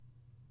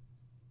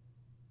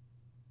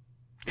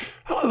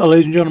Hello there,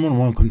 ladies and gentlemen,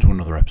 and welcome to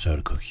another episode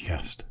of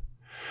CookieCast.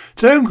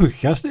 Today on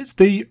CookieCast, it's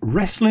the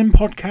wrestling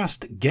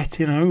podcast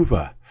Getting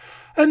Over,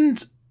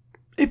 and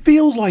it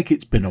feels like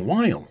it's been a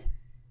while.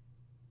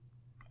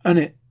 And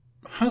it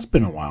has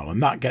been a while,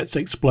 and that gets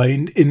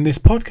explained in this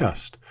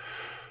podcast.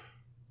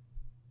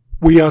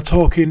 We are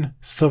talking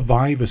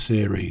Survivor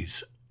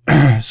Series.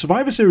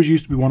 Survivor Series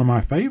used to be one of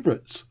my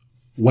favourites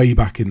way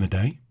back in the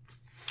day.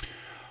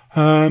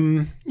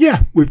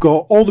 We've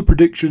got all the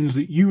predictions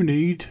that you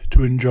need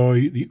to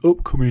enjoy the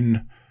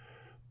upcoming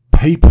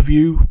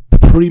pay-per-view,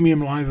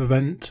 premium live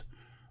event,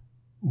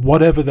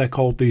 whatever they're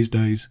called these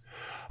days.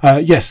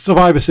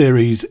 Survivor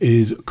Series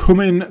is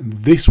coming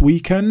this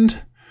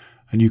weekend,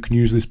 and you can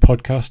use this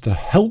podcast to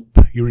help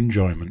your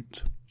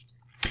enjoyment.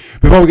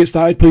 Before we get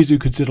started, please do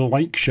consider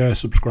like, share,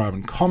 subscribe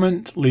and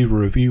comment. Leave a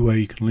review where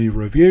you can leave a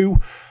review.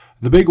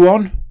 The big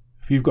one,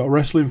 if you've got a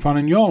wrestling fan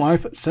in your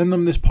life, send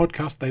them this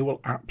podcast. They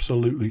will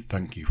absolutely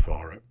thank you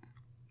for it.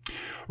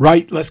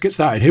 Right, let's get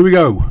started. Here we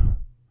go.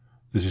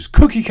 This is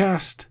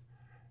CookieCast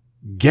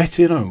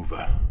Getting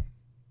Over.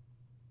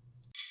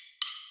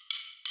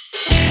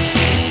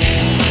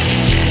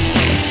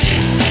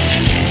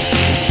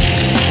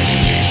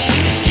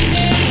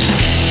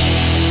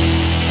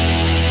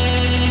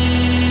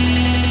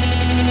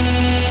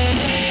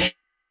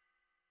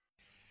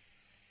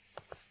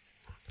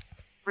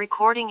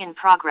 Recording in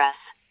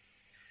progress.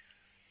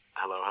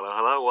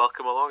 Hello.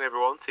 Welcome along,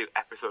 everyone, to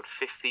episode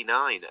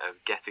 59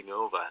 of Getting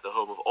Over, the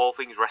home of all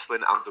things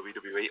wrestling and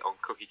WWE on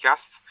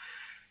CookieCast.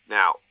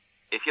 Now,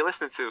 if you're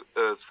listening to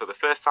us for the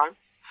first time,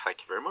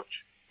 thank you very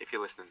much. If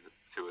you're listening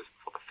to us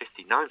for the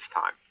 59th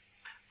time,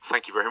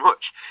 thank you very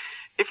much.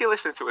 If you're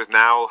listening to us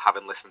now,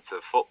 having listened to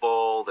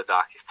football, the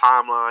Darkest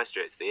Timeline,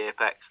 straight to the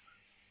Apex,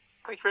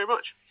 thank you very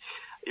much.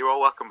 You're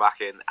all welcome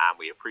back in, and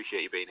we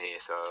appreciate you being here,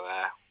 so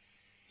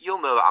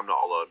you'll know that I'm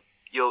not alone.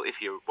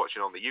 If you're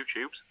watching on the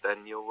YouTubes,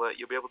 then you'll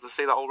be able to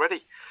see that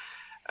already.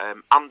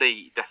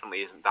 Andy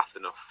definitely isn't daft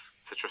enough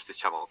to trust his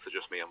channel to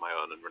just me on my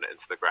own and run it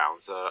into the ground.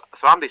 So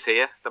Andy's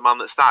here, the man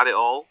that started it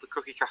all, the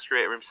CookieCast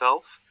creator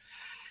himself,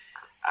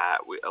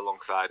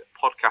 alongside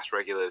podcast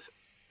regulars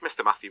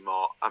Mr. Matthew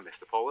Moore and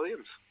Mr. Paul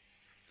Williams.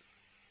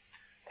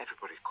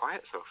 Everybody's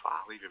quiet so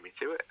far, leaving me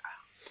to it.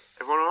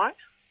 Everyone all right?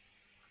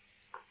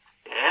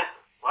 Yeah.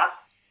 What?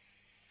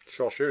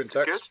 Sure, shooting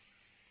text. Good.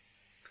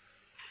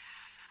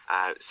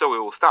 So we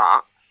will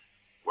start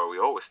where we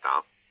always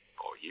start,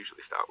 or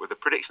usually start, with the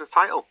predictions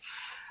title.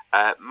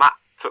 Matt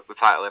took the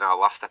title in our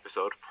last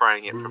episode,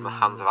 prying it from the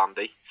hands of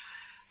Andy.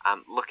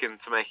 And looking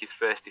to make his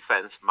first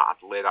defence, Matt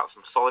had laid out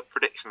some solid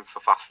predictions for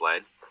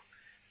Fastlane.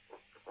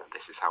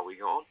 This is how we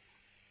go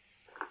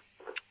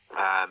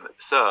on.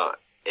 So,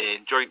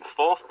 in joint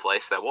fourth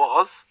place, there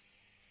was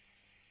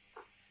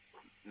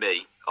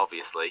me,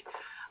 obviously,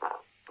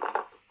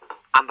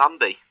 and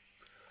Andy.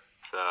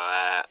 So,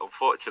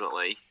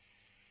 unfortunately,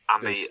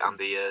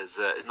 Andy is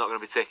not going to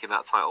be taking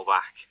that title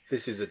back.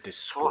 This is a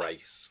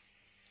disgrace.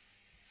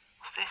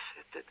 What's this?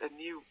 A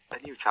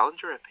new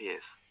challenger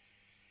appears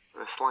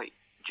with a slight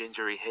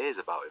gingery haze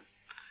about him.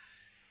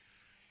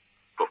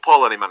 But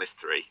Paul only managed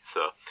 3,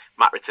 so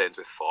Matt retains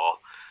with 4.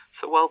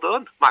 So well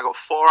done. Matt got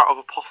 4 out of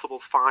a possible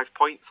 5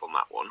 points on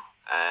that one.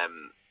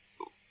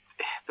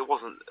 There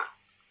wasn't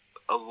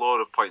a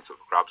load of points up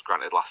for grabs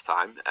granted last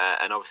time,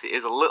 and obviously it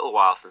is a little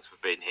while since we've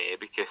been here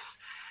because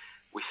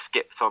we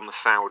skipped on the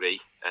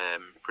Saudi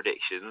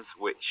predictions,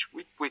 which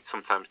we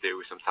sometimes do,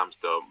 we sometimes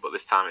don't, but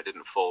this time it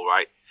didn't fall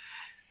right.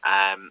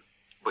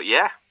 But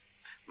yeah,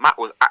 Matt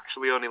was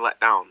actually only let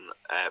down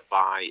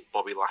by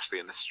Bobby Lashley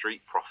and the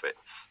Street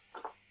Profits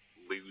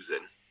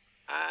losing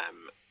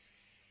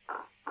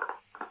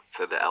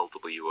to the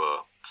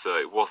LWO. So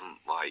it wasn't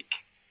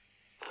like...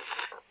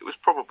 It was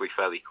probably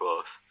fairly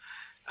close.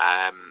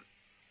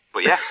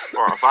 But yeah,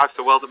 4 out of 5,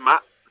 so well done,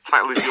 Matt. The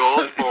title is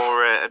yours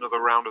for another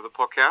round of the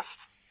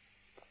podcast.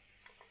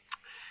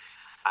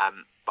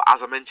 But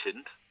as I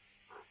mentioned,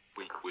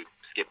 we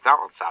skipped out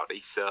on Saudi,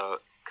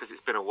 so because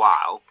it's been a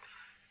while,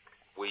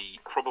 we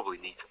probably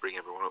need to bring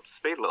everyone up to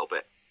speed a little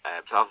bit.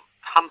 So I've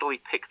handily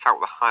picked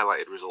out the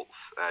highlighted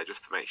results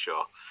just to make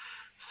sure.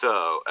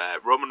 So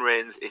Roman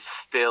Reigns is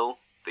still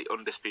the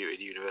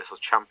undisputed Universal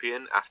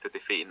Champion after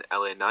defeating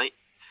LA Knight.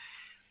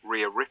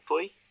 Rhea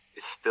Ripley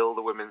is still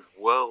the Women's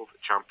World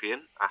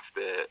Champion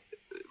after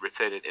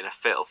returning in a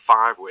fatal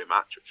 5-way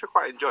match, which I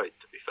quite enjoyed,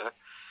 to be fair.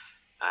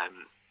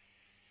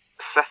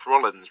 Seth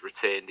Rollins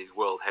retained his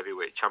World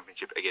Heavyweight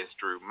Championship against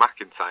Drew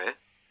McIntyre.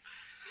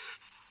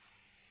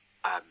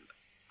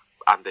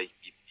 Andy,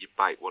 you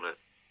might want to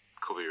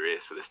cover your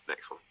ears for this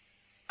next one.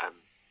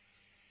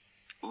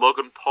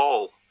 Logan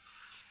Paul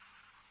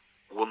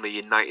won the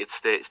United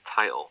States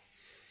title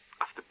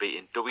after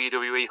beating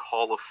WWE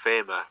Hall of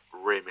Famer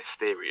Rey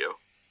Mysterio.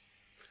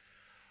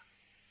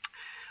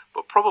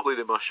 But probably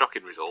the most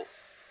shocking result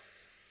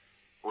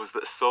was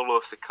that Solo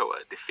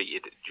Sikoa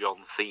defeated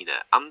John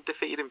Cena and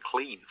defeated him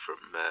clean from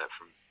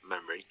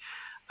memory.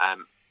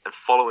 And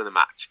following the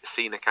match,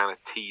 Cena kind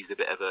of teased a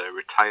bit of a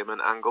retirement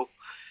angle.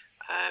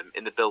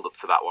 In the build-up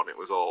to that one, it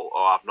was all,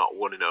 I've not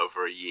won in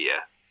over a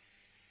year.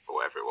 or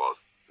whatever it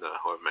was. No,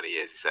 however many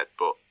years he said.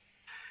 But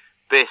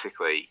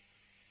basically,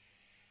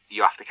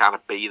 you have to kind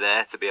of be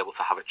there to be able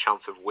to have a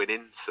chance of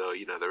winning. So,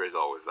 there is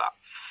always that.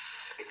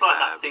 It's like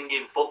that thing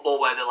in football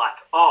where they're like,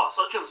 oh,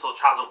 such and such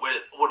hasn't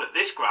won at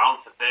this ground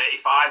for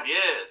 35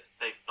 years.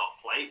 They've not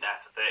played there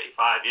for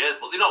 35 years,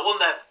 but they've not won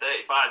there for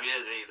 35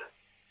 years either.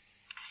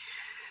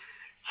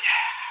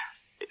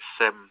 Yeah,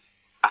 it's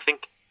I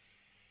think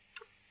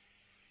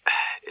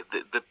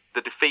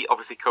the defeat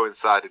obviously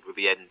coincided with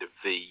the end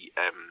of the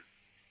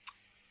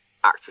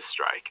actors'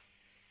 strike,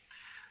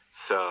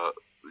 so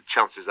the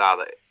chances are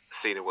that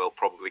Cena will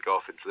probably go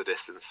off into the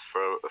distance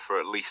for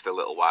at least a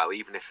little while,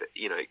 even if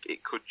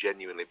it could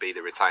genuinely be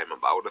the retirement.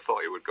 But I would have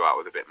thought he would go out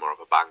with a bit more of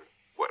a bang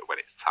when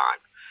it's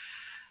time.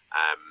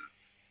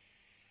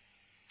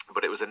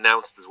 But it was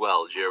announced as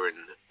well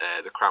during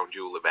the Crown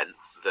Jewel event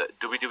that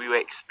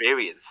WWE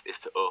Experience is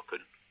to open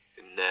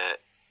in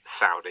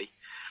Saudi.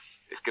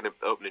 It's going to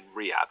open in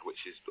Riyadh,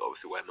 which is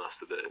obviously where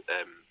most of the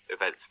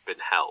events have been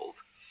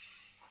held.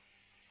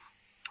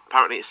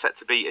 Apparently it's set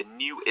to be a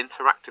new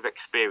interactive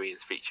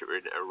experience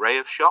featuring an array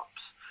of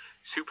shops,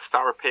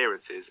 superstar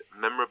appearances,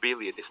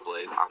 memorabilia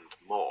displays and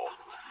more.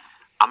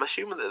 I'm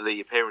assuming that the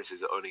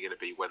appearances are only going to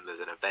be when there's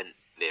an event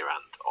near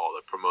hand or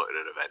they're promoting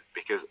an event,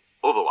 because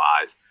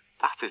otherwise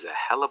that is a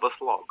hell of a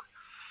slog.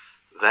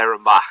 There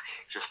and back,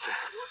 just to...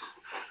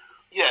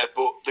 Yeah,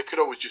 but they could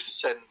always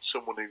just send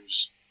someone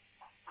who's,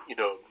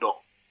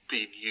 not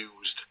being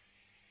used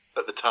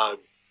at the time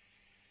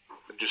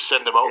and just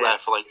send them out there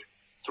for like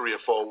 3 or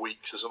 4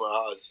 weeks or something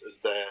like that as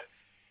their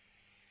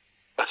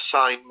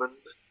assignment.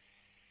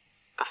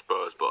 I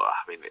suppose, but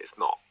I mean, it's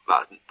not.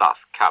 That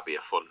can't be a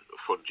fun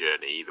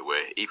journey either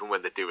way. Even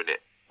when they're doing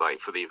it like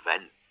for the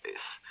event,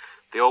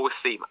 they always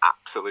seem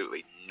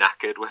absolutely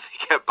knackered when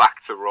they get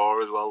back to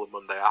Raw as well the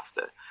Monday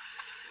after.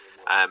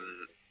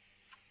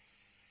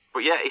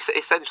 But yeah,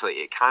 essentially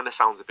it kind of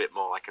sounds a bit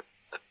more like a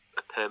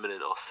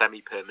permanent or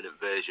semi-permanent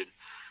version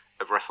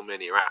of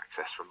WrestleMania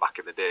Access from back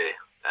in the day,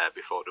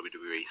 before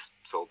WWE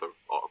sold the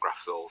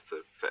autograph souls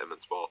to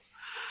Fitterman Sports.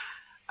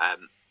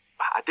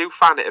 I do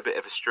find it a bit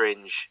of a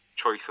strange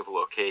choice of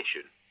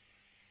location.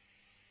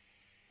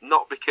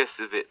 Not because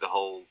of the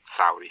whole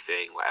Saudi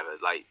thing, whatever.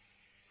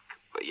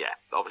 But yeah,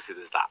 obviously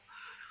there's that.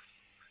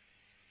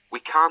 We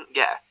can't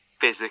get a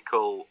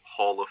physical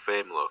Hall of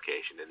Fame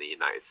location in the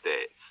United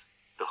States,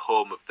 the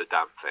home of the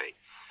damn thing,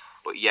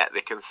 but yet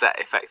they can set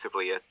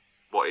effectively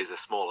what is a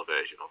smaller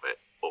version of it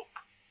up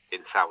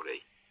in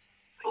Saudi.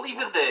 Well,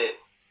 even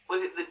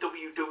was it the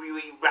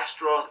WWE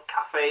restaurant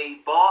cafe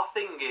bar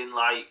thing in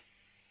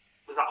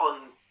was that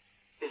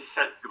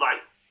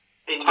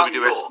in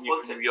New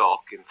York? New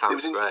York in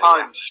Times Square. It was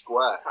in Times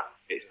Square.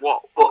 It's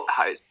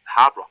it's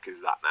Hard Rock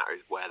is that now,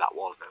 is where that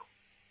was now.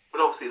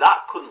 But obviously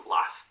that couldn't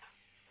last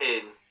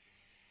in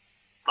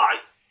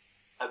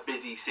a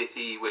busy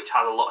city which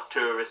has a lot of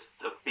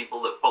tourists, of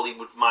people that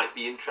Bollywood might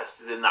be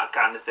interested in that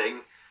kind of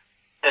thing.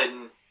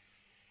 And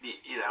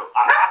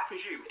I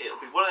presume it'll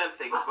be one of them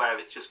things where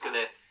it's just going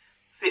to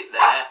sit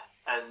there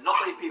and not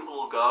many people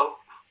will go,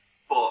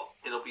 but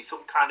it'll be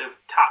some kind of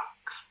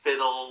tax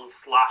fiddle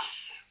 /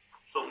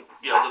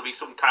 there'll be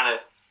some kind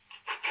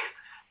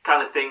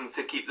of thing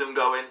to keep them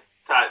going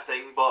type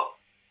thing. But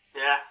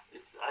yeah,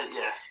 it's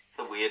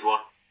a weird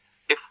one.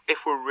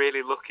 If we're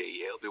really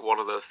lucky, it'll be one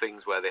of those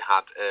things where they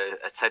had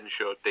a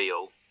 10-show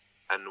deal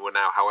and we're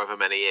now however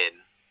many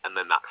in, and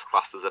then that's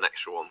classed as an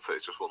extra one, so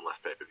it's just one less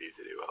pay-per-view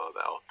to do,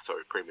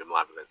 premium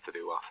live event to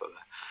do well, so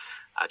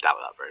I doubt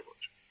that very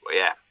much. But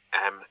yeah,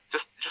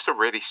 just a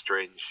really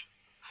strange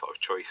sort of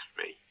choice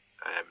for me.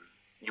 I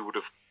would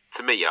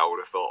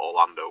have thought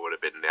Orlando would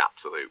have been the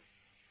absolute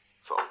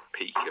sort of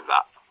peak of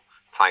that,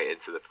 tie it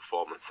into the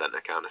Performance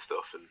Center kind of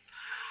stuff, and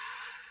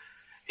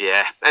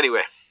yeah,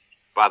 anyway,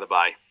 by the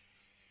by.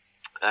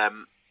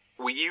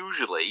 We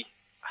usually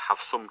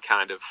have some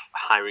kind of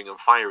hiring and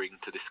firing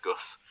to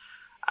discuss,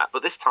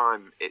 but this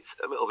time it's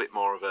a little bit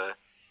more of a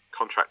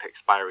contract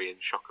expiry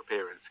and shock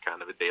appearance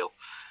kind of a deal.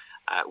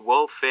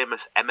 World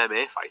famous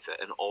MMA fighter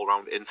and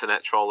all-round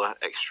internet troller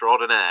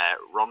extraordinaire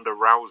Ronda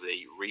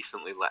Rousey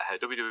recently let her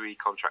WWE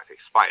contract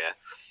expire,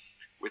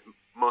 with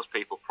most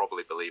people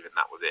probably believing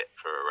that was it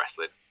for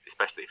wrestling,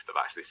 especially if they've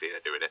actually seen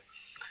her doing it.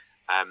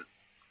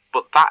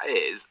 But that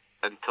is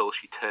until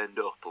she turned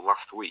up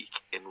last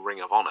week in Ring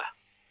of Honor.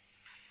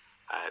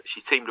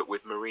 She teamed up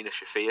with Marina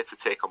Shafir to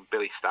take on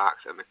Billy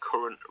Starks and the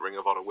current Ring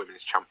of Honor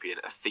Women's Champion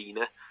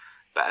Athena,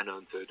 better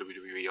known to a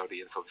WWE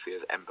audience obviously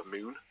as Ember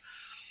Moon.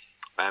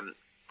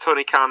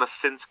 Tony Khan has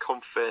since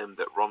confirmed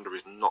that Ronda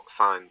is not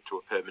signed to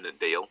a permanent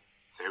deal,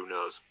 so who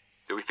knows?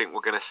 Do we think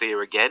we're going to see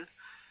her again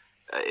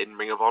in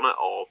Ring of Honor,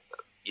 or,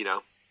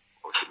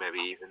 obviously maybe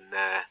even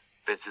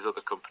Vince's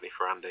other company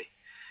for Andy?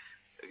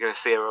 We're going to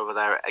see her over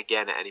there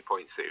again at any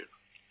point soon.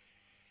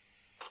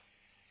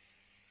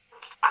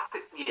 I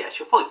think,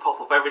 she'll probably pop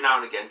up every now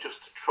and again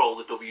just to troll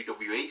the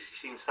WWE. She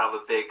seems to have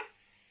a big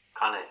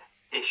kind of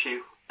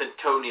issue, and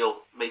Tony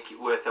will make it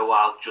worth her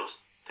while just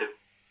to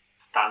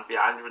stand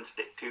behind her and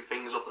stick two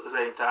fingers up at the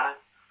same time.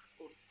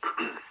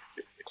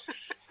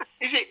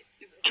 Do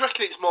you reckon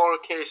reckon it's more a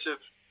case of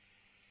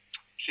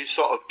she's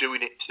sort of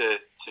doing it to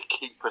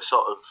keep her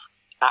sort of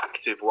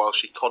active while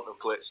she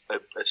contemplates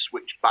a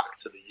switch back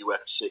to the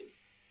UFC.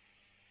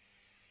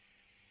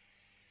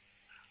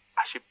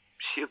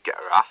 She'll get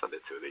her ass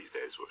handed to her these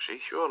days, will she?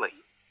 Surely.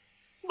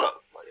 Well,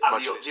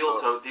 and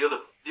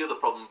the other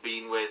problem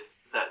being with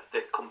that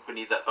the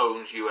company that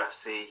owns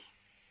UFC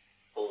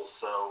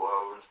also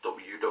owns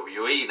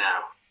WWE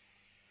now.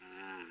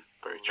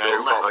 Very Yeah, true.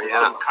 Unless there's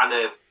some kind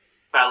of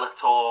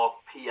Bellator,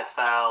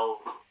 PFL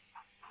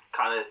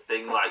kind of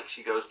thing, like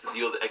she goes to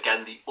the other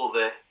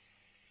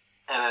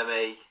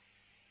MMA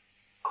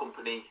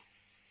company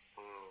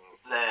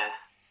there,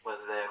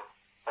 whether they're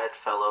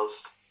bedfellows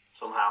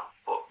somehow.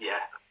 But yeah,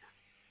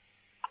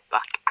 I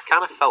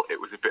kind of felt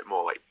it was a bit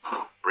more like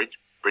bridge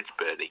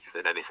burny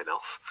than anything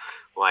else.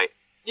 Like,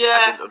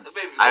 yeah,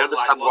 I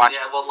understand why.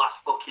 One last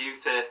fuck you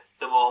to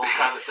them all,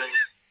 kind of thing.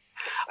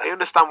 I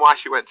understand why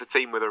she went to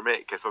team with her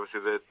mate, because obviously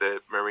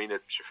the Marina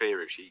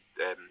Shafiri she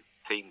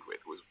teamed with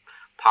was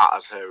part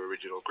of her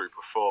original group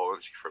of 4,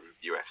 wasn't she, from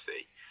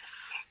UFC?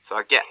 So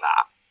I get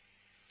that,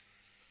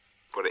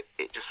 but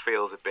it just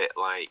feels a bit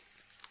like,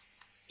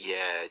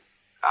 yeah,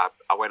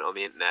 I went on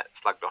the internet,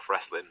 slagged off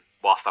wrestling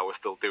whilst I was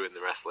still doing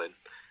the wrestling,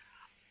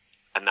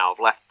 and now I've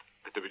left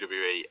the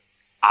WWE.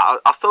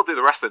 I'll still do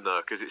the wrestling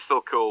though, because it's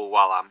still cool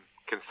while I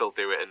can still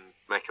do it and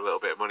make a little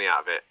bit of money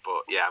out of it.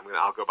 But yeah,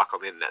 I'll go back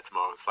on the internet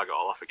tomorrow and slag it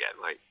all off again.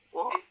 Like,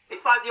 what?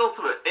 It's like the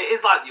ultimate. It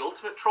is like the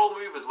ultimate troll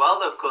move as well,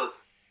 though,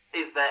 because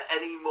is there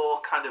any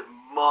more kind of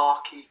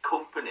marquee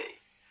company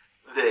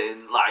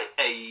than like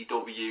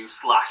AEW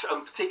 /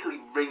 and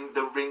particularly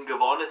the Ring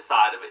of Honor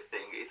side of it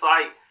thing? It's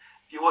like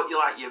if you want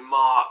your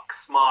Mark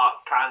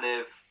Smart kind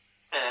of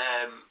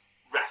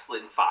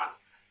wrestling fan,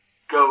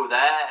 go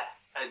there.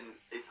 And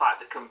it's like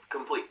the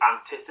complete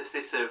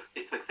antithesis of,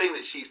 it's the thing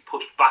that she's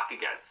pushed back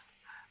against,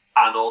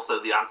 and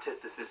also the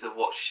antithesis of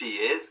what she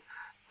is.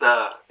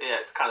 So yeah,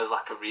 it's kind of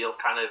like a real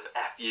kind of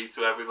FU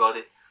to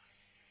everybody.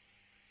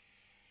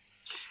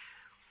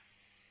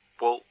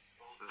 Well,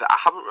 I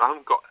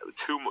haven't got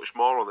too much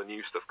more on the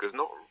new stuff, because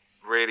not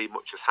really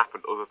much has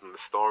happened other than the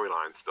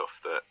storyline stuff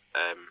that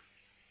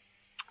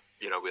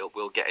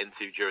we'll get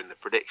into during the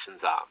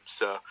predictions arm.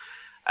 So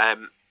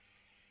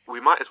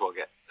we might as well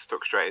get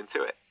stuck straight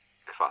into it,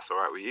 if that's all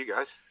right with you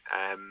guys,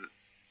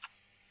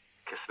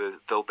 because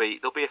there'll be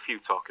a few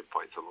talking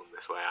points along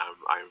this way.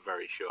 I'm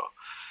very sure.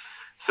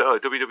 So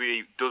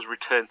WWE does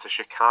return to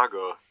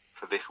Chicago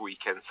for this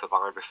weekend's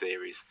Survivor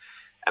Series,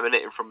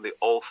 emanating from the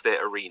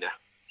Allstate Arena.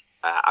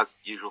 As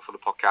usual for the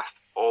podcast,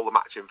 all the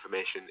match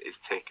information is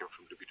taken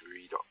from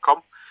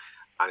WWE.com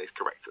and is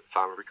correct at the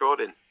time of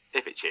recording.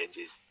 If it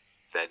changes,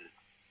 then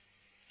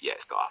yeah,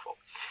 it's not our fault.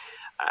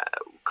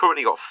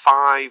 Currently got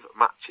 5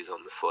 matches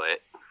on the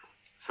slate.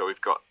 So we've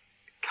got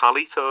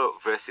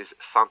Carlito versus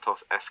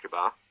Santos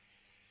Escobar,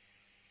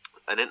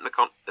 an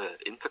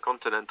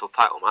intercontinental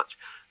title match,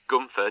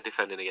 Gunther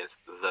defending against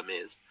The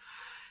Miz.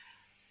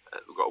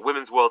 We've got a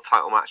women's world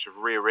title match of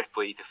Rhea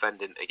Ripley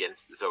defending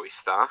against Zoe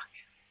Stark.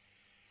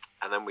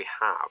 And then we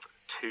have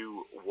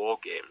 2 War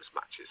Games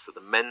matches. So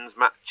the men's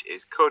match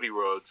is Cody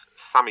Rhodes,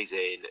 Sami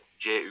Zayn,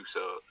 Jey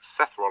Uso,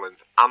 Seth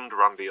Rollins and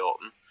Randy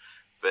Orton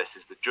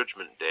versus the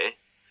Judgment Day.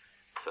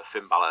 So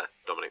Finn Balor,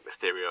 Dominic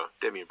Mysterio,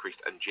 Damian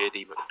Priest and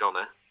JD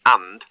McDonough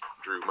and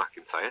Drew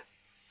McIntyre.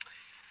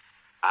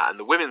 And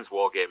the women's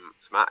War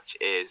Games match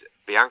is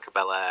Bianca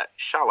Belair,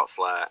 Charlotte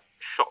Flair,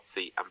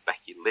 Shotzi and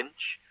Becky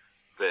Lynch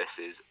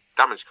versus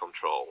Damage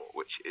Control,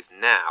 which is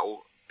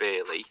now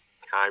Bayley,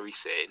 Kairi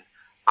Sane,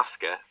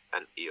 Asuka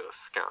and Io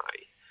Sky.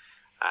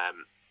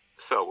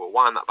 So we'll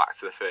wind that back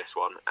to the first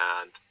one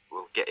and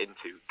we'll get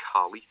into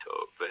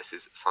Carlito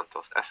versus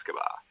Santos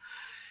Escobar.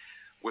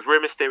 With Rey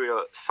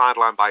Mysterio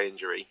sidelined by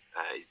injury,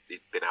 he's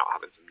been out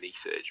having some knee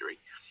surgery,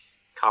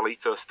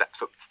 Carlito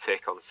steps up to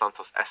take on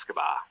Santos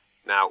Escobar.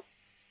 Now,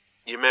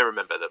 you may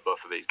remember that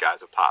both of these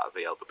guys were part of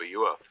the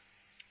LWO.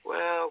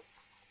 Well,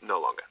 no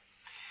longer.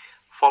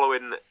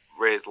 Following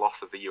Rey's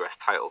loss of the US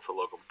title to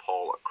Logan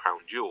Paul at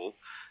Crown Jewel,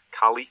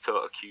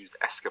 Carlito accused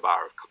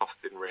Escobar of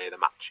costing Rey the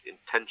match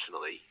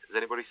intentionally. Has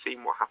anybody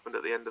seen what happened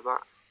at the end of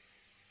that?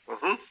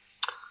 Mm-hmm.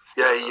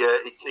 Yeah,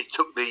 he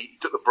took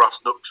the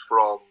brass knucks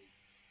from.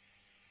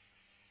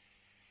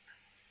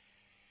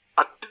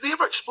 Did they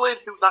ever explain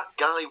who that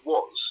guy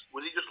was?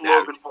 Was he just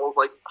Logan Paul's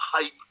like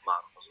hype man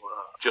or something like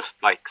that?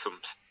 Just like some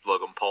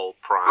Logan Paul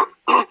prime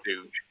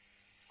stooge.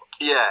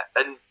 Yeah,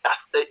 and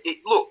it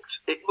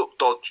looked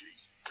dodgy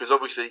because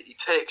obviously he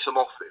takes them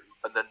off him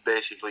and then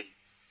basically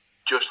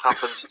just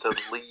happens to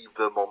leave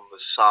them on the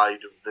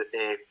side of the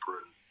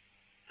apron,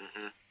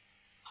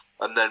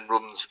 and then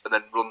runs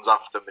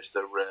after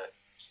Mr.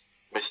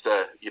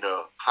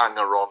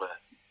 Hanger on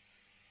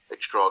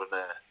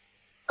extraordinaire,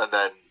 and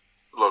then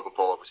Logan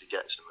Paul obviously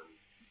gets him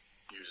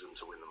and uses them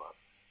to win the match.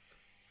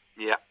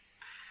 Yeah,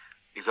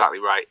 exactly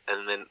right.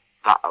 And then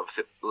that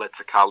obviously led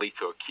to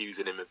Carlito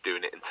accusing him of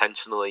doing it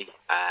intentionally.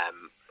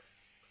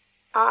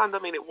 And I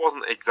mean, it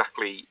wasn't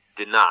exactly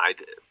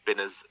denied, being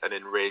as an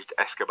enraged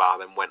Escobar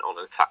then went on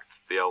and attacked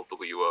the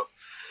LWO.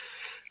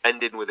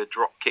 ending with a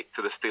drop kick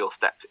to the steel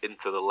steps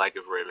into the leg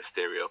of Rey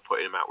Mysterio,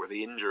 putting him out with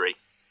the injury.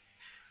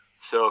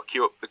 So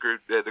cue up the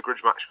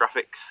grudge match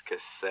graphics,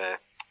 because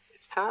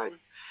it's time.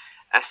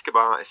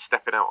 Escobar is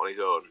stepping out on his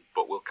own,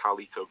 but will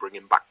Carlito bring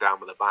him back down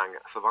with a bang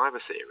at Survivor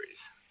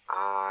Series?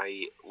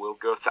 I will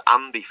go to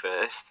Andy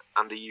first.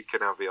 Andy, you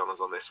can have the honours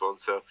on this one.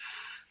 So,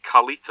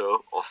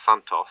 Carlito or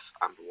Santos,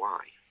 and why?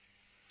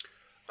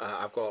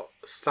 I've got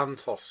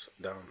Santos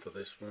down for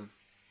this one.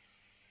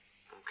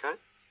 Okay.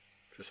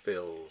 Just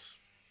feels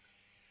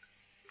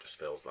that's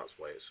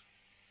the way it's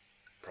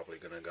probably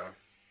going to go.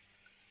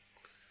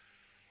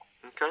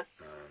 Okay.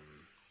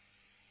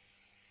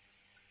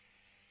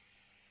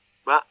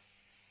 Matt?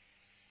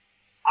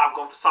 I've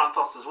gone for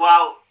Santos as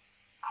well.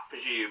 I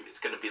presume it's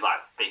going to be like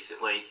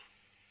basically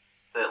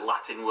the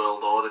Latin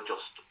world order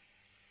just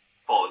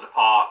falling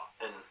apart,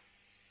 and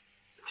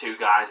the two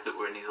guys that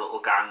were in his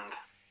little gang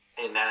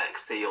in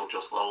NXT will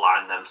just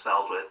align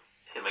themselves with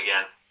him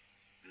again.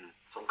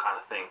 Some kind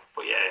of thing.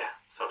 But yeah.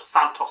 So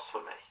Santos for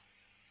me.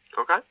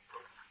 Okay.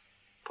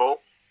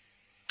 Paul?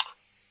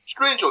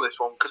 Strange on this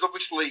one, because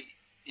obviously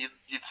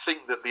you'd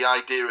think that the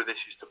idea of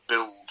this is to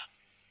build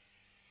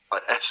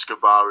like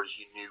Escobar as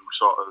your new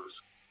sort of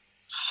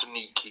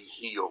sneaky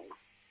heel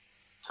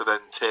to then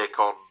take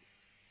on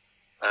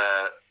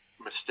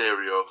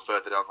Mysterio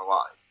further down the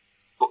line.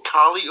 But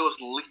Carlito's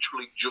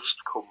literally just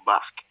come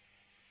back,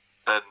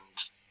 and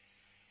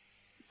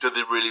do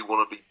they really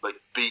want to be like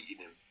beating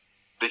him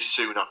this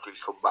soon after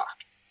he's come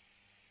back?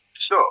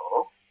 So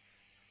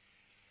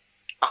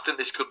I think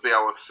this could be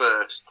our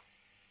first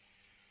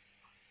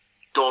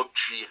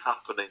dodgy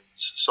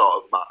happenings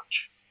sort of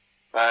match.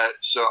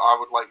 So I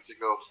would like to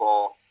go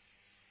for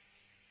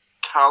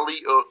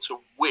Carlito to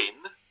win,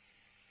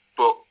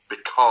 but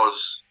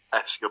because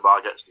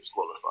Escobar gets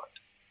disqualified.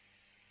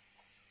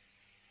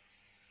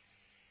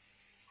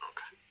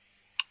 Okay.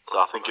 So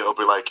I think it'll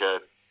be like a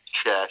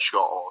chair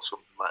shot or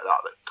something like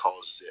that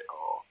causes it,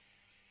 or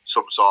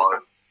some sort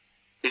of.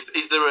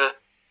 Is there a,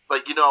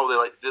 like, you know, they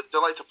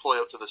like to play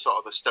up to the sort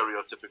of the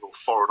stereotypical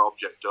foreign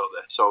object, don't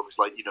they? So it's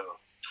like, you know,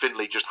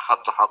 Finlay just had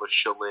to have a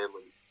shillelagh,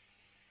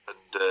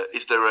 and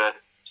is there a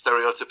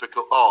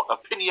stereotypical a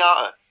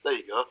pinata? There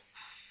you go.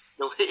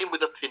 They'll hit him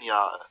with a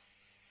pinata.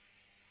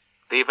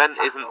 The event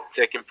isn't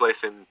taking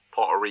place in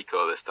Puerto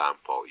Rico this time,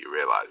 Paul. You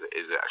realise it?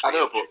 Is it actually? I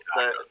know,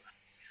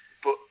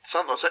 but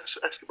Santos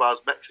Escobar's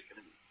Mexican,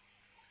 isn't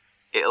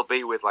he? It'll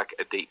be with like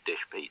a deep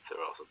dish pizza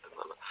or something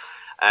like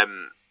that.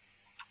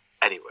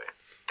 Anyway,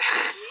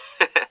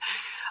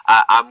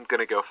 I'm going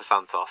to go for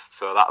Santos.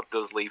 So that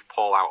does leave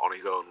Paul out on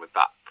his own with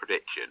that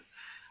prediction.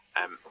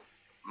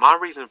 My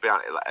reason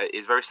behind it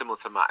is very similar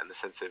to Matt in the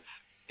sense of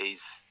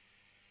it's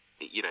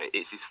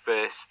his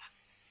first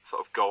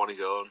sort of go on his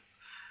own.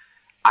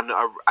 And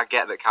I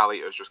get that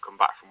Carlito's just come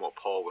back from what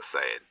Paul was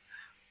saying,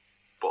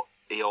 but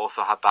he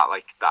also had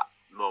that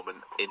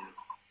moment in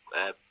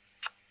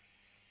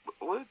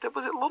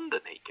was it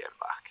London he came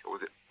back, or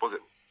was it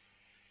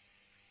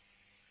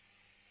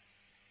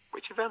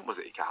which event was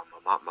it?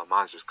 My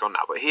mind's just gone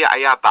now. But he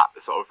had that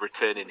sort of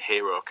returning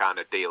hero kind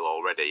of deal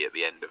already at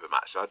the end of a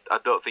match. So I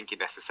don't think he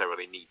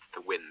necessarily needs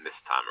to win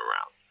this time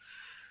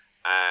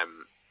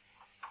around.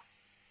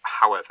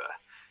 However,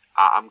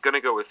 I'm going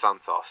to go with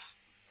Santos.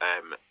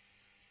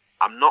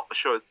 I'm not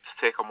sure, to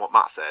take on what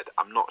Matt said,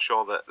 I'm not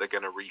sure that they're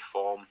going to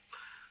reform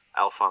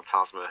El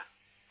Fantasma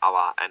a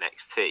la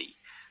NXT,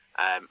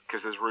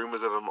 because there's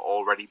rumours of them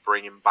already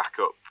bringing back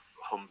up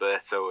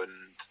Humberto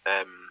and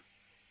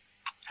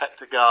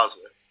Hector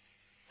Garza.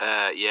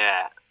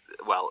 Yeah,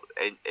 well,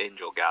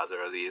 Angel Garza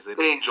as he is.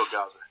 Angel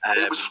Garza.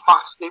 It was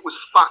fast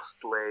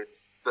lane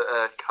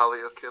that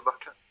Carlito came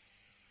back at.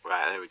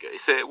 Right, there we go.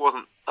 So it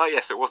wasn't. Oh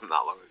yes, it wasn't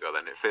that long ago.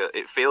 Then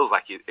it feels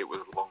like it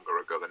was longer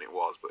ago than it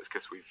was, but it's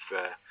because we've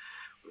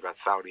had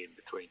Saudi in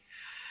between.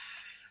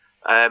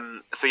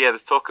 So yeah,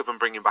 there's talk of him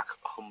bringing back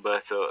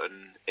Humberto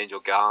and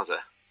Angel Garza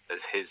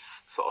as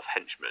his sort of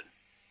henchmen.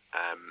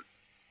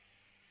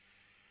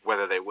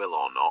 Whether they will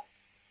or not,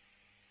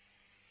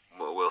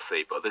 we'll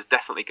see. But there's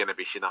definitely going to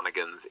be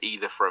shenanigans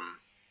either from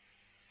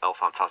El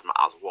Fantasma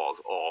as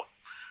was, or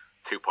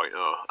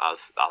 2.0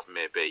 as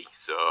may be.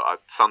 So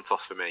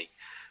Santos for me.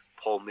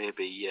 Paul may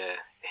be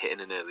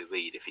hitting an early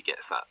lead if he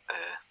gets that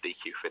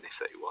DQ finish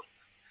that he wants.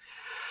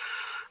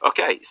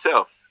 Okay,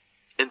 so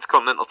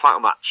Intercontinental title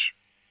match.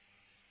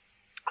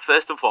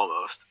 First and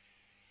foremost,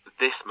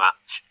 this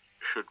match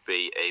should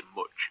be a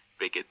much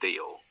bigger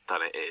deal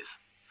than it is.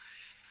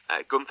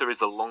 Gunther is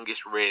the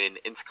longest reigning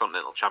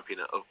Intercontinental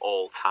Champion of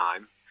all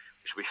time,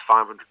 which will be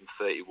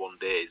 531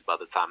 days by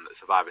the time that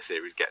Survivor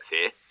Series gets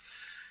here.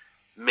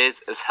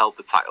 Miz has held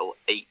the title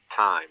 8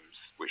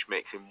 times, which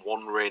makes him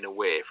one reign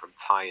away from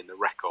tying the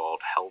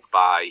record held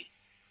by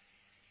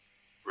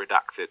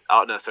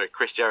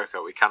Chris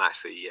Jericho. We can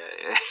actually,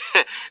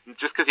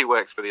 just because he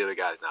works for the other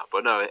guys now.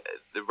 But no,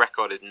 the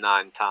record is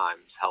 9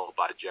 times held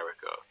by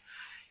Jericho.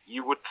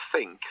 You would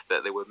think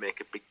that they would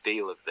make a big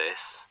deal of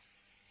this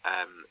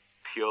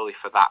purely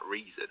for that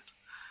reason.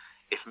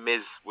 If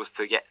Miz was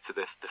to get to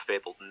the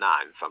fabled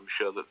 9th, I'm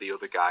sure that the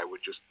other guy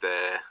would just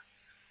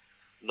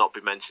not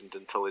be mentioned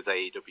until his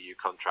AEW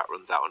contract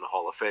runs out and a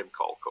Hall of Fame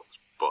call comes.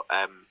 But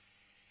I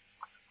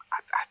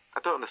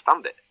don't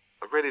understand it.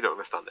 I really don't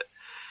understand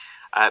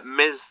it.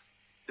 Miz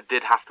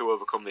did have to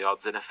overcome the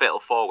odds in a fatal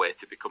four-way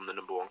to become the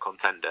number one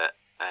contender,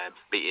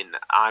 beating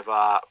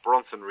Ivar,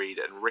 Bronson Reed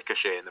and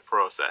Ricochet in the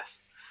process.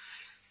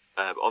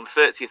 On the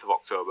 30th of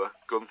October,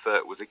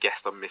 Gunther was a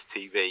guest on Miz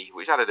TV,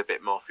 which added a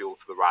bit more fuel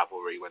to the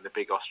rivalry when the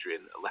big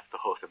Austrian left the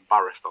host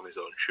embarrassed on his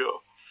own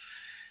show.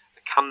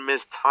 Can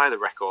Miz tie the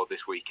record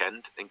this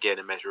weekend and gain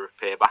a measure of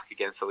payback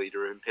against the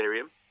leader of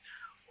Imperium?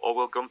 Or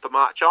will Gunther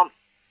march on?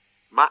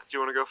 Matt, do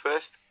you want to go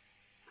first?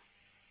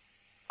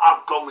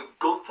 I've gone with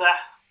Gunther.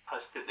 I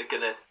just think they're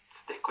going to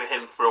stick with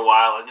him for a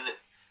while.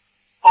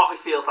 Part of me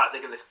feels like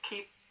they're going to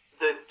keep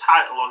the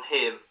title on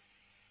him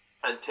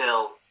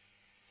until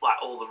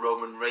all the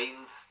Roman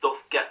Reigns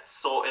stuff gets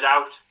sorted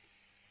out,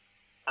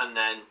 and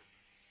then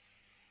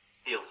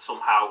he'll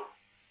somehow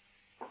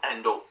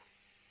end up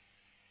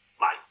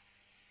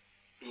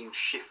being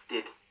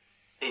shifted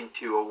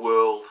into a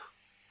world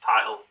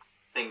title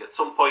thing at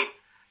some point.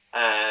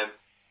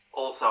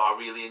 Also, I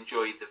really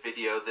enjoyed the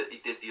video that he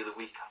did the other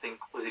week. I think,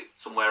 was it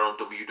somewhere on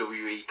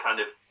WWE, kind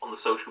of on the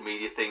social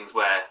media things,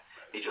 where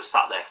he just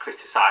sat there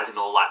criticising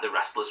all the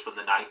wrestlers from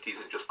the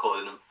 90s and just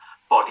calling them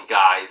body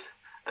guys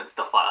and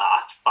stuff like that.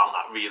 I found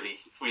that really,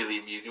 really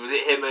amusing. Was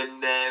it him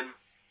and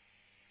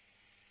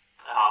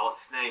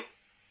what's his name?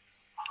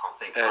 I can't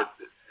think.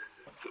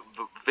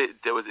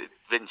 Was it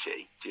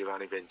Vinci,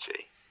 Giovanni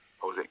Vinci,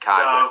 or was it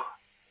Kaiser? No.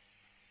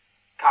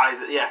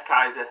 Kaiser, yeah,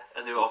 Kaiser,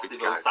 and they were obviously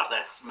both sat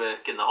there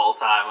smirking the whole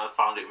time. I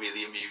found it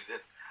really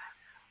amusing.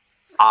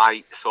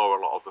 I saw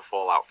a lot of the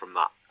fallout from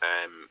that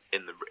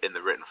in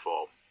the written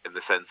form, in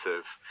the sense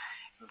of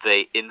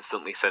they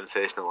instantly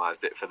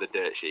sensationalised it for the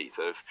dirt sheets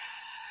of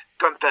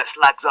Gunther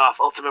slags off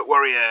Ultimate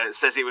Warrior,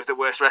 says he was the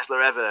worst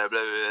wrestler ever.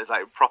 Blah, blah, blah. It's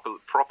like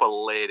proper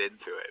laid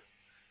into it.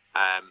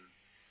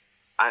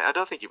 I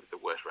don't think he was the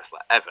worst wrestler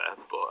ever,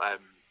 but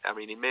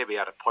he maybe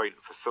had a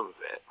point for some of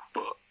it,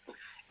 but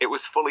it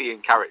was fully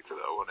in character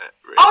though, wasn't it?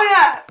 Really? Oh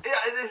yeah.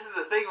 This is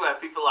the thing where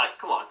people are like,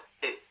 come on,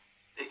 it's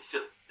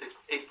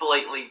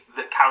blatantly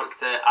the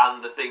character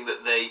and the thing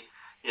that they,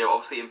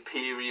 obviously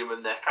Imperium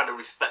and their kind of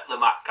respect the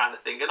mat kind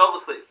of thing, and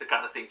obviously it's the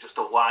kind of thing just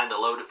to wind a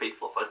load of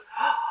people up and.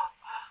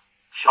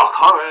 Shock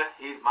horror,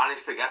 he's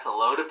managed to get a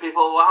load of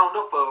people wound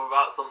up over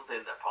about something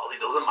that probably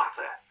doesn't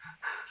matter.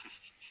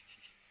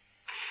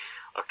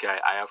 Okay,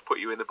 I have put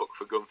you in the book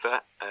for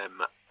Gunther.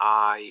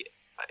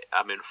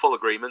 I'm in full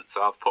agreement,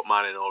 so I've put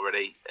mine in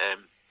already.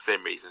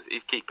 Same reasons.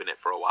 He's keeping it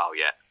for a while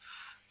yet.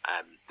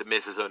 The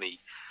Miz has only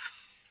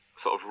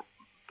sort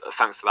of,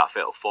 thanks to that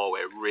fatal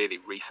four-way, really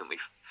recently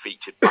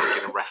featured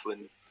back in a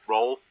wrestling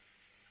role.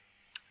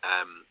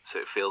 So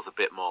it feels a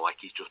bit more like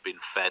he's just been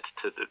fed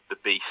to the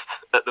beast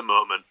at the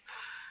moment.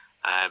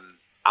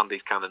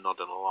 Andy's kind of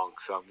nodding along,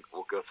 so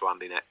we'll go to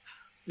Andy next.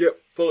 Yep,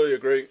 fully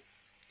agree.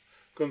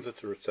 Gunther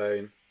to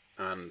retain,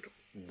 and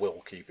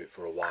will keep it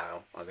for a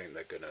while. I think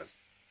they're going to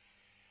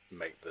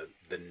make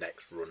the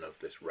next run of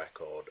this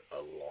record a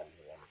long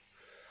one.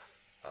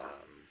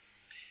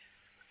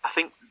 I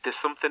think there's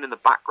something in the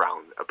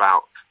background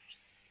about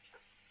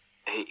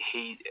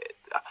he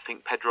I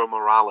think Pedro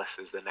Morales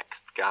is the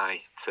next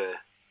guy to.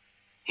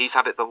 He's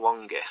had it the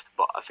longest,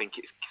 but I think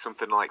it's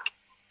something like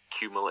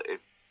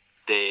cumulative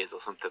days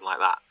or something like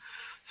that.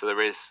 So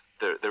there is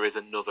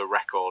another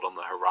record on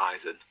the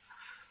horizon.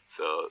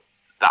 So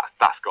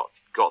that's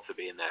got to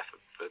be in there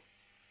for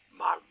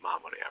my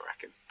money, I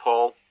reckon.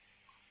 Paul,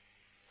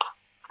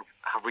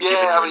 have we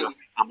given you enough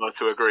ammo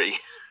to agree?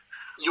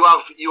 You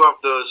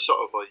have those sort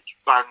of like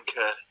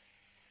banker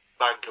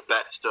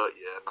bets, don't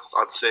you? And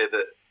I'd say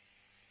that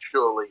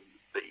surely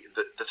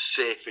the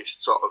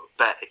safest sort of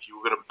bet, if you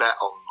were going to bet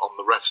on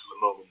the rest at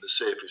the moment, the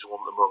safest one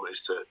at the moment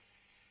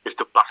is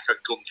to back a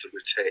Gunther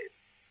retain.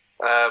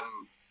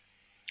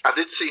 I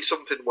did see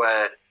something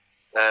where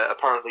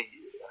apparently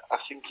I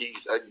think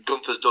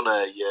Gunther's done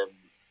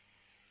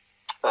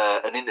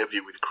an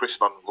interview with Chris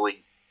Van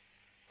Vliet,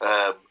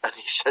 and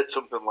he said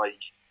something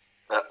like,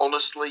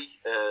 honestly,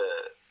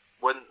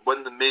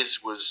 when the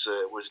Miz was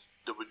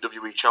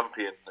WWE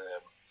champion.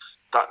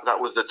 That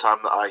was the time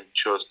that I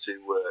chose to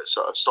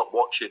sort of stop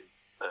watching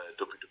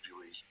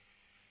WWE.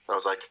 And I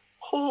was like,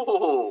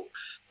 oh,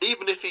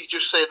 even if he's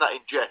just saying that in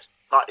jest,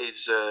 that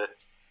is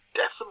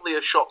definitely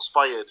a shots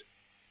fired.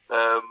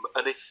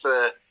 And if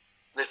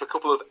a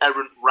couple of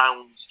errant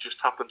rounds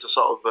just happen to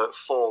sort of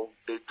fall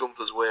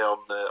Gunther's way on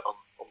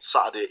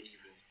Saturday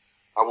evening,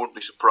 I wouldn't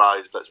be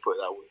surprised. Let's put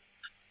it that way.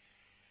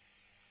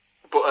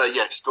 But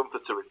yes, Gunther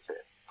to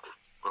retain.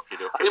 Okay.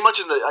 I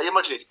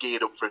imagine it's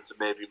geared up for him to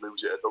maybe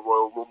lose it at the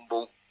Royal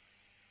Rumble,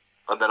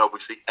 and then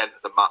obviously enter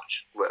the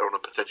match later on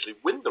and potentially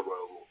win the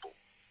Royal Rumble.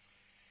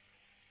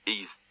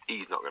 He's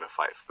not going to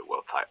fight for the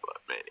world title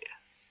at Mania.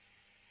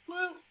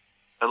 Well,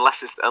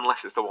 unless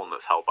it's the one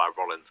that's held by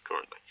Rollins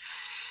currently.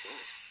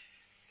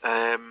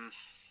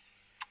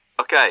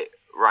 Okay,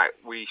 right.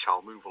 We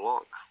shall move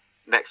along.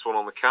 Next one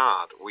on the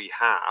card, we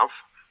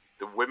have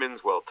the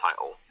women's world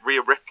title.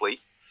 Rhea Ripley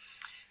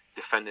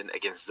defending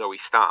against Zoe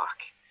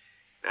Stark.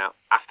 Now,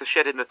 after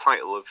shedding the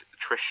title of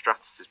Trish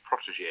Stratus'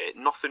 protege,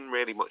 nothing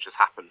really much has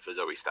happened for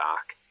Zoe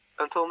Stark.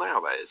 Until now,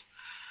 that is.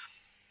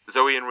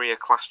 Zoe and Rhea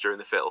clashed during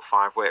the fatal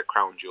 5-way at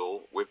Crown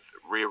Jewel, with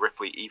Rhea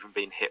Ripley even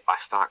being hit by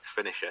Stark's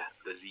finisher,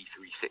 the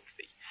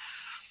Z360.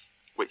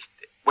 Which,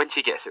 when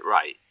she gets it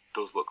right,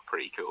 does look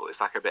pretty cool.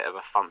 It's like a bit of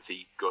a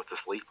fancy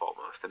go-to-sleep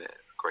almost, isn't it?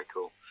 It's quite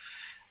cool.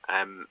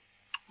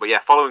 But yeah,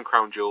 following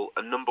Crown Jewel,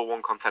 a number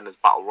 1 contenders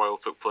battle royal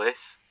took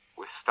place,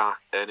 with Stark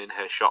earning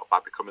her shot by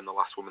becoming the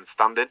last woman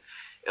standing,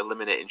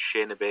 eliminating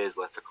Shayna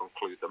Baszler to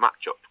conclude the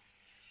matchup.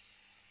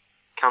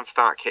 Can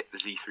Stark hit the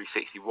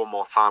Z360 one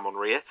more time on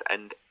Rhea to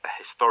end a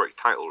historic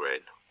title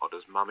reign, or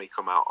does Mami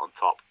come out on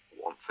top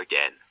once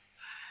again?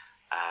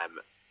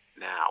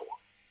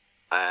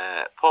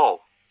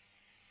 Paul?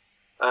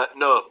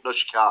 No,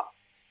 she can't.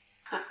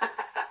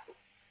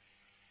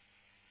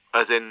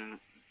 As in,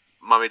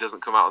 Mami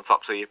doesn't come out on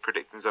top, so you're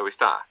predicting Zoe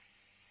Stark?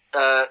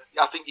 I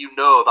think you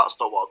know that's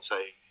not what I'm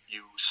saying.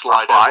 You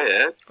slide That's what out. I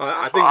heard. I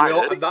That's think what we I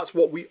all, heard. that's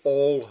what we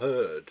all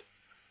heard.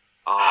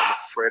 Oh, I'm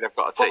afraid I've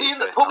got to Put take me, you in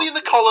the, first. put me in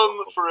the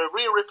column for a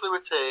Rhea Ripley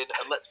retain,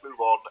 and let's move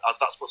on, as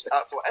that's what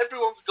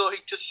everyone's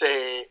going to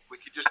say. We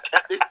can just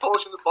get this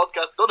portion of the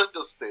podcast done and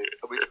dusted,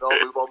 and we can all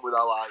move on with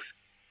our lives.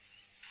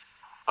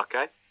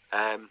 Okay.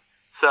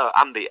 So,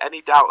 Andy,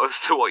 any doubt as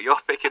to what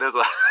you're picking as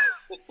well?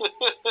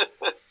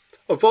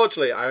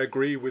 Unfortunately, I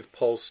agree with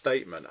Paul's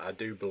statement. I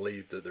do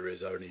believe that there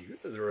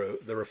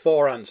are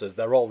 4 answers.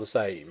 They're all the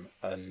same,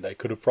 and they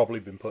could have probably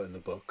been put in the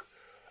book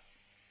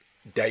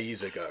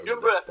days ago at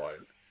this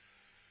point.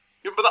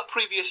 You remember that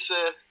previous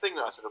thing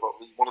that I said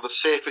about one of the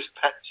safest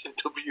bets in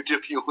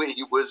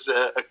WWE was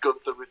a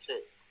Gunther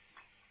retain?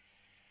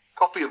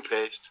 Copy and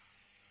paste.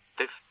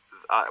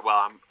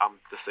 I'm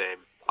the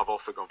same. I've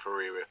also gone for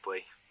Rhea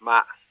Ripley.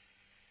 Matt?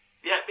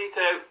 Yeah, me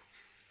too.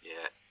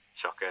 Yeah,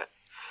 shocker.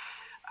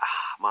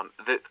 Man,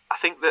 I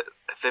think that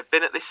they've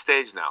been at this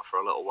stage now for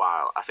a little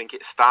while. I think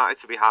it started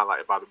to be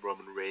highlighted by the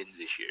Roman Reigns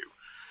issue,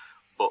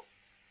 but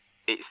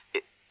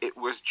it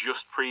was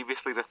just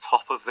previously the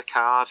top of the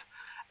card,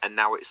 and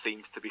now it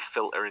seems to be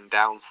filtering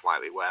down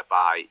slightly,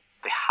 whereby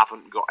they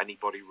haven't got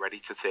anybody ready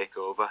to take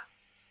over.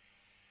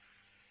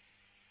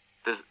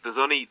 There's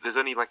only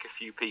like a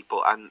few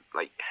people, and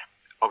like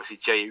obviously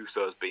Jey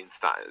Uso's been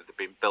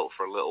built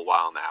for a little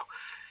while now.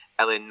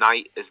 LA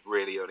Knight is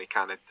really only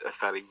kind of a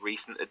fairly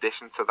recent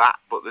addition to that,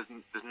 but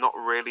there's not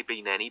really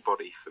been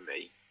anybody for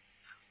me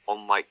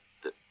on like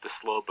the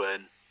slow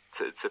burn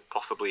to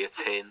possibly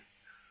attain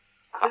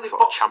I think that they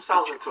sort of box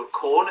themselves championship. into a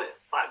corner,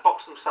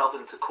 box themselves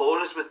into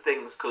corners with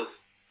things, because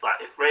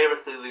if Rhea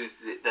Ripley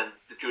loses it, then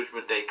the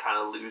Judgment Day kind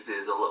of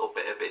loses a little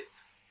bit of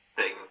its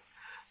thing.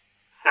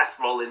 Seth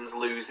Rollins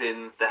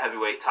losing the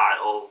heavyweight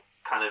title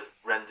kind of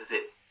renders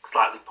it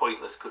slightly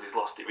pointless because he's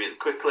lost it really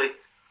quickly.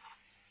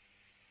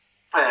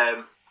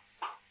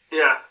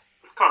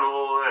 It's kind of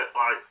all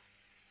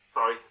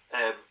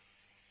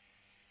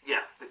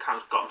they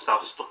kind of got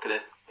themselves stuck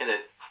in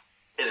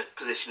a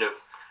position of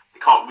they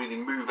can't really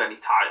move any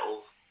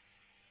titles.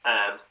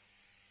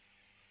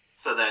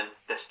 So then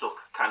they're stuck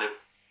kind of,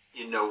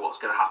 what's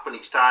going to happen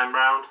each time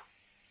round.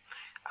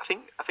 I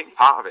think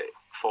part of it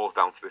falls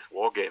down to this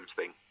War Games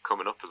thing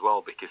coming up as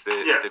well, because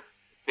they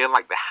feel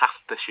like they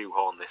have to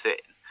shoehorn this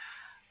in.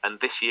 And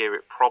this year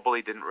it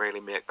probably didn't really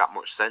make that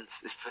much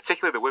sense. It's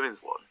particularly the women's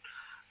one.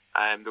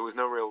 There was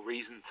no real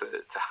reason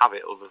to have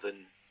it other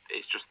than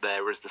it's just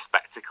there as the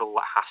spectacle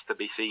that has to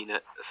be seen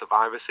at the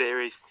Survivor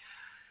Series.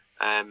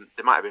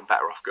 They might have been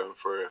better off going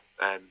for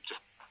a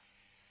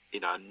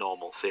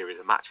normal series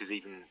of matches,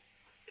 even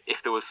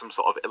if there was some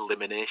sort of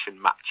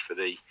elimination match for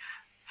the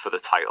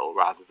title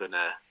rather than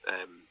a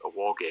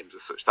War Games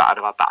as such. That'd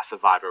have had that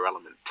Survivor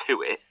element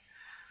to it.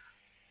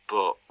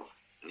 But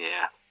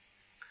yeah.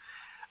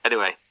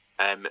 Anyway,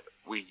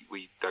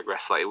 we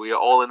digress slightly. We are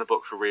all in the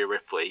book for Rhea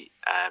Ripley.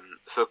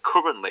 So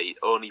currently,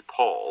 only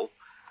Paul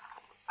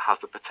has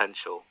the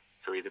potential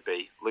to either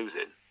be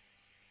losing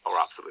or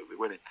absolutely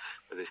winning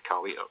with his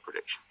Carlito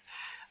prediction.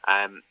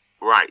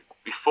 Right,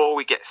 before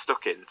we get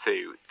stuck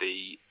into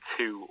the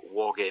 2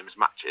 War Games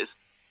matches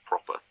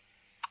proper,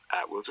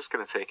 we're just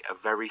going to take a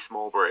very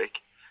small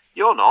break.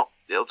 You're not.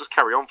 It'll just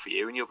carry on for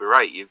you, and you'll be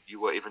right. You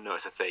won't even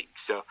notice a thing.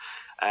 So,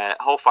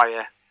 hold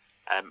fire,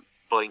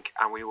 blink,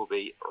 and we will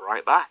be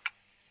right back.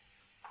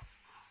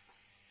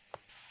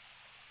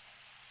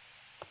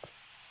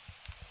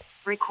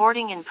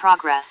 Recording in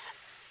progress.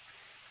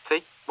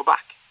 See, we're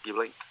back. You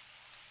blinked.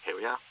 Here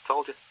we are.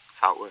 Told you.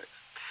 That's how it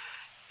works.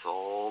 It's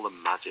all the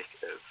magic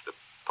of the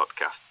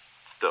podcast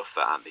stuff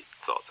that Andy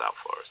sorts out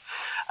for us.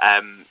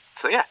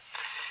 So yeah,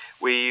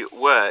 we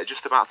were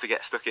just about to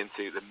get stuck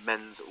into the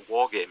men's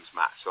War Games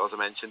match. So as I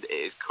mentioned, it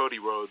is Cody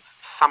Rhodes,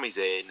 Sami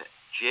Zayn,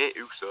 Jey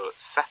Uso,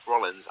 Seth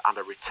Rollins, and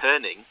a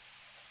returning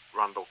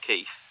Randall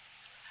Keith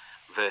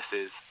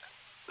versus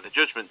the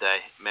Judgment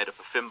Day, made up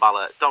of Finn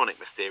Balor, Dominic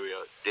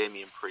Mysterio,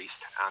 Damian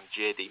Priest, and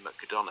JD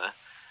McDonough,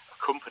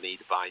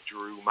 accompanied by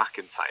Drew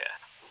McIntyre.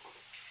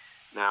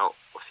 Now,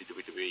 obviously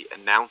WWE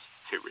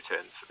announced 2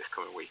 returns for this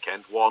coming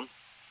weekend. One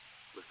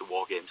was the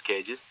War Games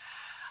cages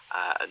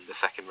and the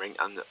second ring,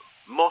 and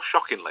more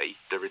shockingly,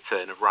 the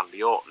return of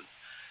Randy Orton.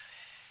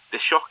 The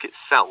shock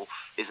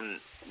itself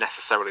isn't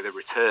necessarily the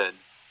return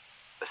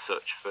as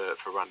such for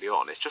Randy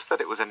Orton. It's just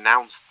that it was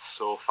announced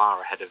so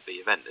far ahead of the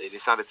event. They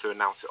decided to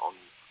announce it on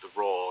the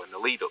Raw in the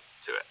lead up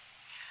to it.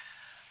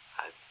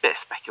 A bit of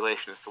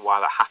speculation as to why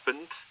that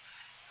happened.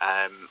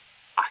 I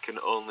can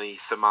only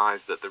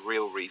surmise that the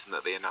real reason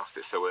that they announced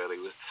it so early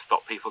was to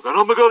stop people going,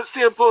 "Oh my god, it's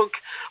CM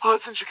Punk! Oh,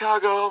 it's in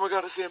Chicago! Oh my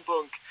god, it's CM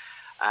Punk!"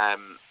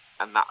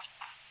 And that's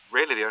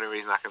really the only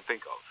reason I can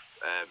think of.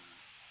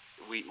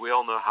 We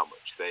all know how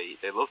much they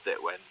loved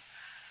it when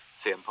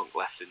CM Punk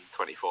left in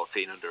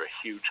 2014 under a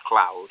huge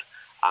cloud,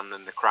 and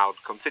then the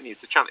crowd continued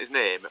to chant his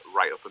name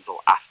right up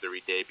until after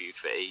he debuted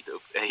for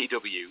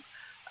AEW,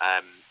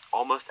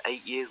 almost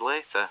 8 years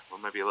later, or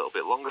maybe a little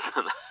bit longer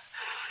than that.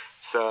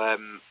 So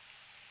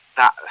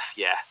that,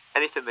 yeah,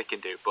 anything they can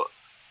do. But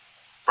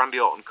Randy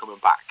Orton coming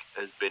back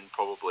has been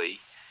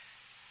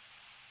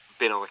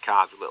on the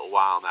cards a little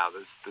while now.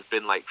 There's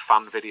been like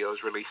fan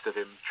videos released of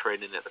him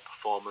training at the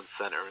Performance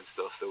Center and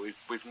stuff. So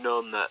we've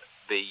known that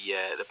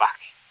the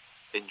back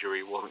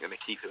injury wasn't going to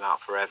keep him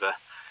out forever.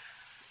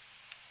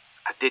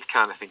 I did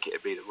kind of think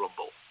it'd be the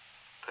Rumble,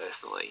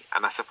 personally,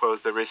 and I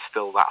suppose there is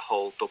still that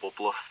whole double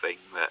bluff thing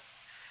that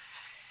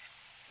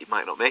he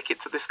might not make it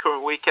to this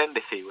current weekend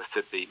if he was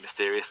to be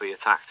mysteriously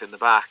attacked in the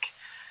back.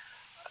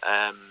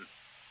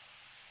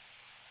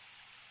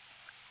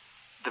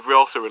 They've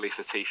also released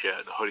a t-shirt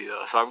and a hoodie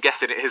though, so I'm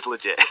guessing it is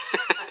legit.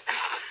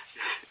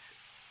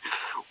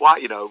 Why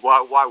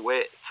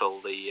wait till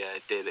the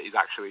day that he's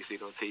actually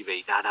seen on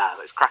TV? Nah,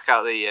 let's crack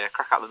out the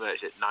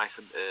merch nice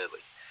and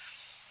early.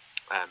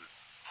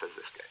 Says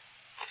this guy.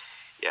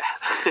 Yeah,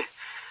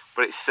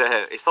 but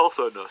it's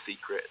also no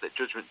secret that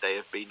Judgment Day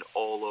have been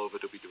all over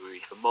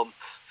WWE for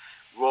months.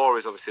 Raw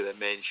is obviously their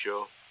main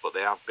show, but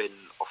they have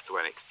been off to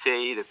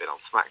NXT. They've been on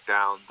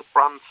SmackDown. The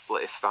brand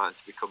split is starting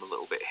to become a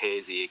little bit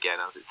hazy again,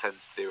 as it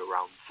tends to do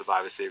around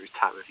Survivor Series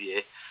time of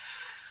year.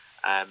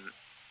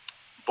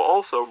 But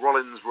also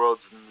Rollins,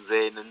 Rhodes and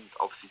Zayn and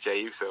obviously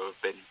Jey Uso have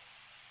been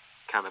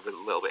kind of a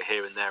little bit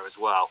here and there as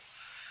well.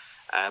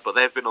 But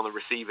they've been on the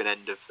receiving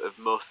end of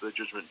most of the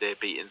Judgment Day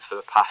beatings for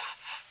the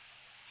past,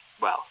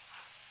 well,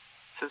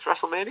 since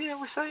WrestleMania,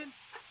 we're saying?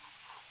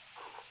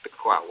 It's been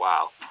quite a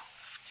while.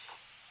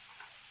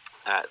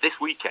 This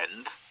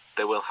weekend,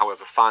 they will,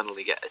 however,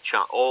 finally get a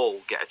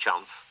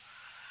chance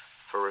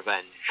for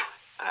revenge.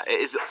 It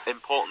is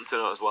important to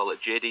note as well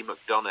that JD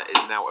McDonough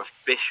is now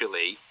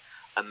officially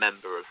a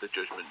member of the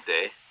Judgment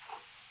Day.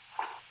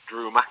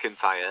 Drew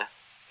McIntyre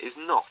is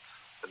not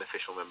an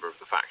official member of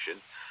the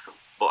faction,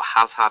 but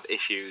has had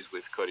issues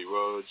with Cody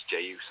Rhodes,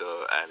 Jey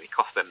Uso. He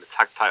cost them the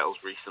tag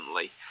titles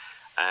recently,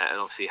 and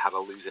obviously had a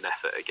losing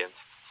effort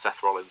against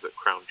Seth Rollins at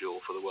Crown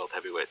Jewel for the World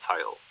Heavyweight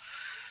title.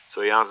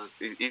 So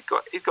he's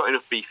got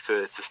enough beef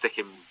to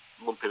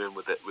lump him in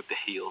with the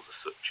heels as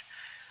such.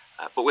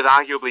 But with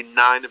arguably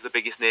 9 of the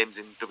biggest names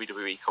in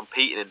WWE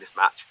competing in this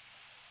match,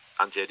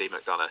 and JD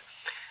McDonough,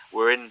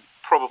 we're in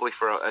probably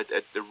for a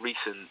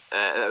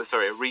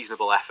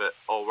reasonable effort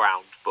all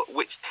round. But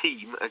which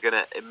team are going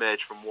to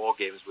emerge from War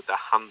Games with their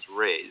hands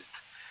raised?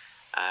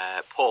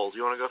 Paul, do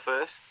you want to go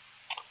first?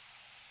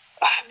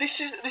 This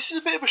is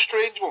a bit of a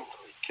strange one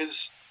for me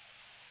because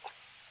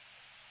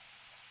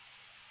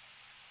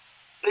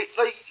it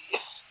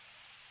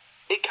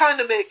kind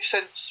of makes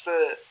sense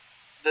for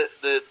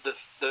the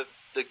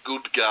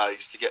good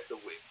guys to get the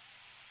win.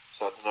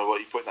 So I don't know what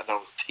you put that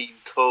down as, Team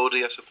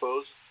Cody, I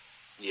suppose.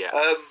 Yeah.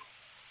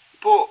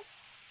 But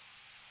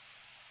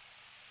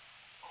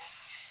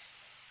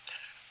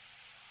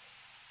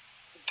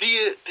do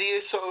you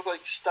sort of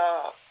like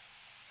start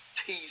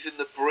teasing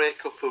the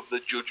breakup of the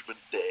Judgment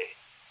Day?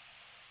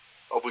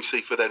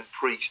 Obviously, for then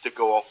Priest to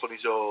go off on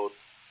his own,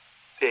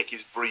 take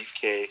his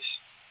briefcase,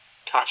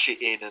 cash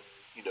it in, and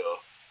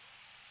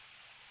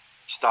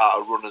start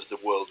a run as the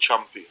world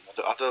champion.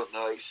 I don't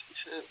know.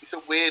 It's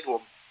a weird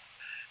one.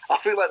 I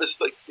feel like there's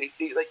it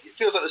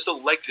feels like there's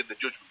still legs in the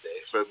Judgment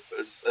Day for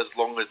as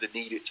long as they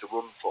need it to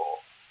run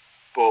for.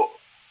 But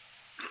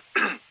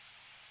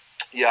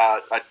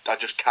yeah, I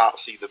just can't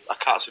see the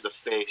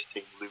face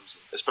team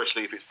losing,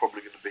 especially if it's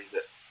probably going to be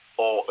that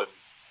Orton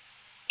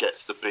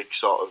gets the big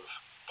sort of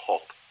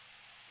pop,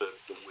 the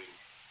win.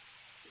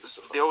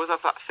 They always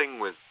have that thing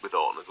with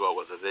Orton as well,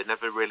 whether they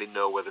never really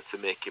know whether to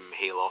make him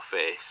heel or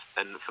face.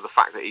 And for the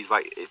fact that it's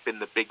been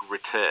the big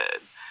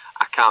return,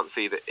 I can't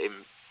see that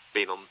him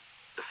being on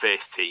the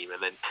face team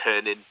and then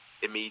turning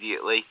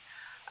immediately.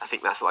 I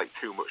think that's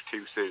too much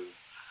too soon.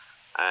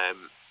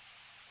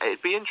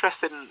 It'd be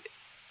interesting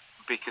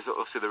because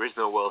obviously there is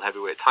no World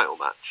Heavyweight title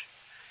match.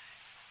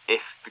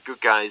 If the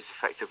good guys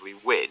effectively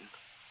win,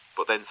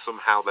 but then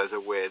somehow there's a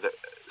way that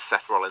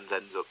Seth Rollins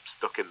ends up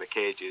stuck in the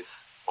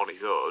cages on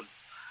his own,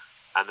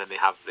 and then they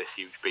have this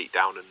huge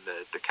beatdown and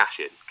the cash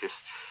in.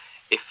 Because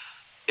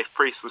if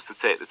Priest was to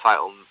take the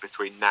title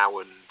between now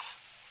and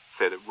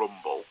say the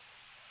Rumble,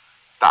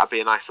 that'd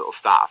be a nice little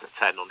start for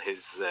 10 on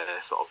his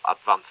sort of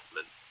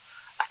advancement.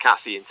 I can't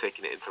see him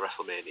taking it into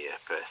WrestleMania.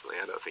 Personally,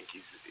 I don't think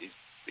he's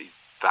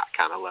that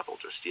kind of level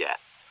just yet.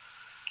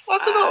 I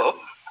don't know.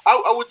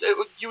 I would.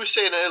 You were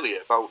saying earlier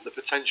about the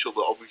potential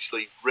that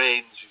obviously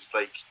Reigns is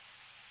like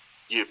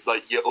your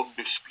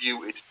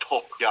undisputed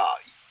top guy.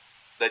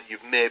 Then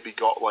you've maybe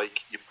got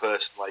like your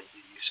person like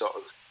you sort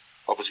of.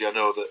 Obviously, I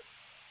know that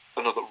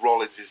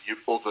Rollins is your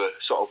other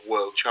sort of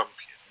world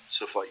champion and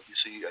stuff like you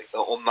see like,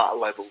 on that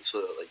level. So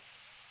like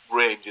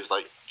Reigns is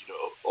like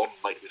on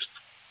like this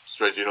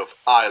strange enough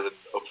island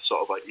of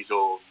sort of like his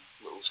own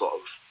little sort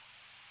of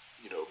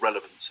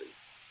relevancy.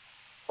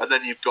 And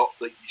then you've got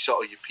like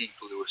your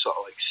people who are sort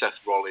of like Seth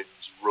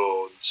Rollins,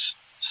 Rhodes,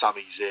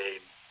 Sami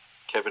Zayn,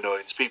 Kevin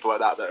Owens, people like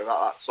that are at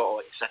that sort of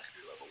like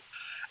secondary level.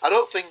 I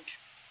don't think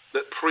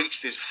that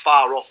Priest is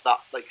far off that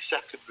like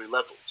secondary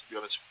level, to be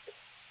honest with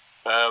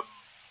you.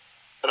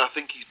 And I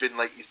think he's been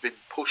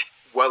pushed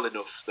well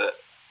enough that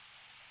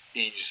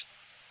he's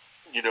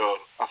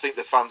I think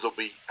the fans will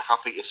be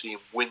happy to see him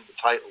win the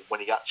title when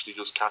he actually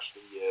does cash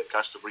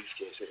the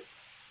briefcase in.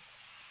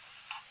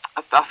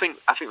 I think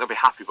they'll be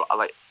happy, but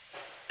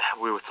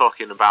we were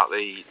talking about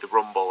the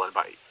Rumble and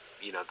about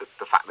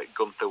the fact that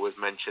Gunther was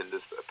mentioned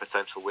as a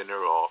potential winner,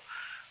 or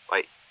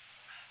like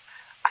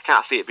I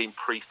can't see it being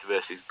Priest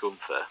versus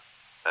Gunther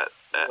at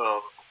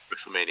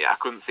WrestleMania. I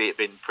couldn't see it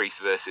being Priest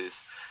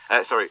versus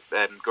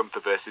Gunther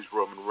versus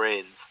Roman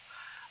Reigns.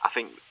 I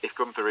think if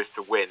Gunther is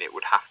to win, it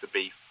would have to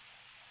be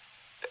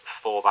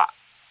for that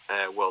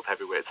World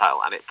Heavyweight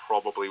title, and it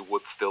probably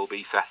would still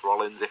be Seth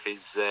Rollins if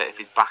his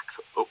back's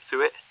up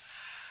to it.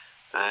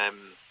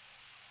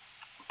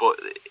 But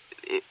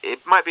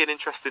it might be an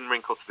interesting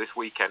wrinkle to this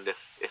weekend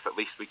if at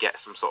least we get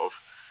some sort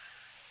of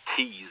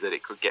tease that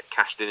it could get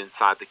cashed in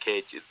inside the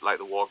cage, like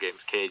the War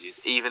Games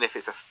cages, even if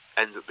it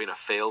ends up being a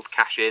failed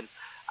cash in,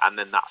 and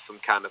then that's some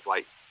kind of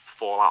like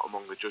fallout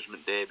among the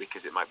Judgment Day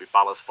because it might be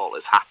Balor's fault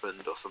has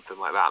happened or something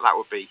like that. That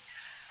would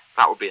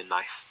be a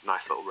nice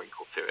little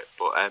wrinkle to it.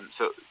 But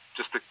so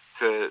just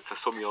to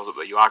sum yours up,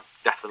 that you are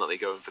definitely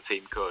going for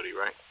Team Cody,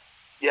 right?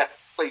 Yeah,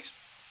 please.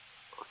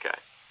 Okay.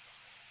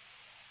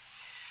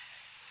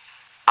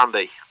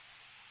 Andy,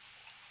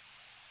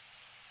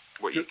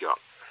 what you got?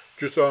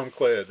 Just so I'm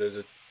clear, there's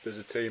a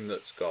team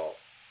that's got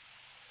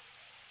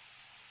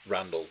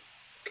Randall,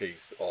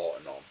 Keith,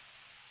 Orton on.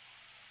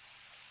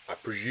 I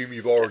presume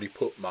you've already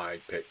put my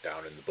pick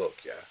down in the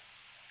book, yeah?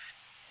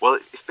 Well,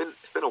 it's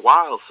been a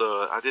while,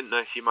 so I didn't know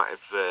if you might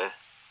have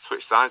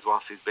switched sides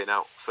whilst he's been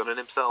out sunning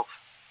himself.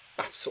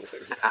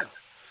 Absolutely.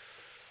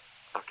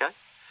 Okay,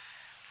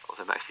 that was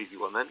a nice easy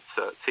one then.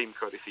 So Team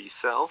Cody for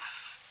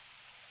yourself.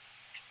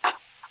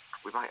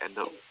 We might end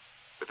up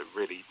with a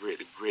really,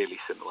 really, really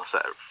similar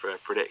set of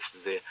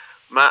predictions here.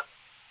 Matt?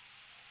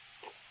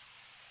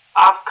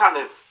 I've kind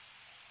of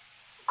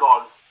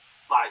gone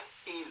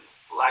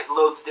like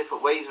loads of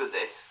different ways with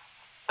this,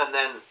 and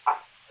then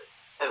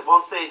at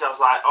one stage I was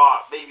like,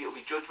 maybe it'll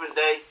be Judgment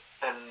Day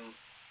and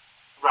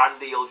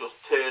Randy will just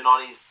turn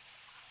on his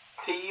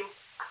team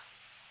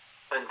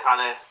and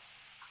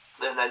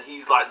then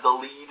he's like the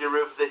leader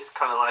of this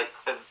kind of like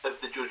of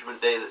the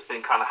Judgment Day that's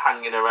been kind of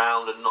hanging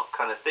around and not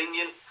kind of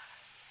thinking.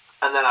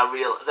 And then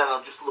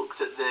I just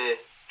looked at the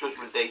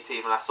Judgment Day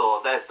team and I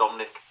saw there's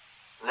Dominic,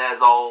 and there's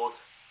old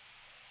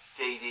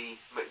JD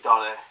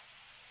McDonough.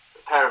 The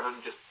pair of them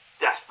just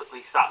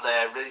desperately sat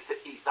there ready to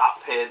eat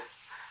that pin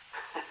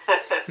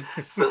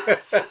so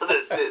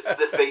that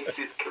the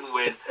faces can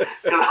win.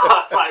 Because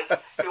I was like,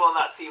 who on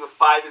that team of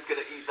 5 is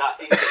going to eat the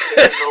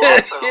pin in the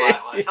loss? And I'm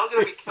like, well, it's not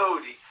going to be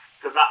Cody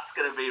because that's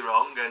going to be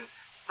wrong, and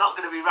it's not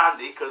going to be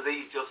Randy because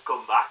he's just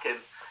come back, and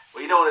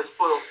you don't want to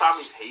spoil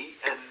Sammy's heat,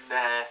 and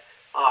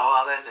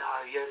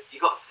you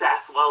got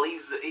Seth. Well,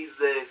 he's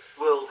the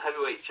world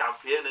heavyweight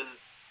champion, and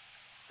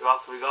who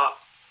else have we got?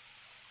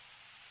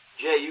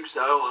 Jey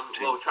Uso, and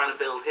we're trying to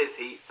build his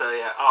heat. So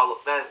yeah,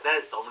 look,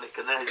 there's Dominic,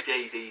 and there's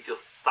JD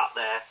just sat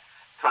there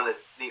trying to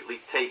neatly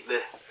take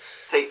the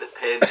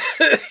pin,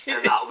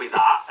 and that'll be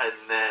that,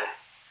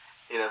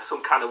 and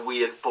some kind of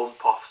weird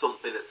bump off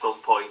something at some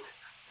point.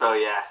 So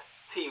yeah,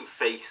 Team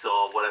Face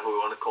or whatever we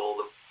want to call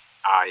them.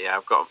 Yeah,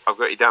 I've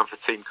got you down for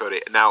Team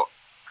Cody. Now,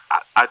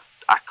 I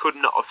could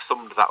not have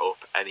summed that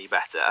up any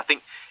better. I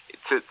think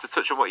to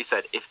touch on what you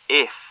said,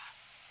 if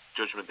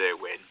Judgment Day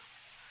win,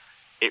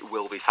 it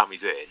will be Sami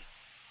Zayn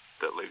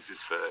that loses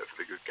for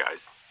the good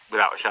guys,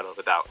 without a shadow of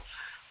a doubt.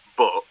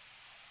 But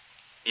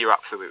you're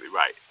absolutely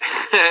right.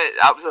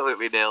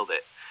 Absolutely nailed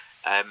it.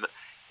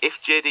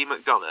 If JD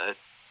McDonough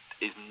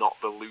is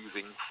not the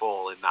losing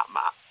fall in that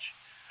match,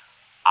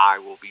 I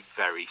will be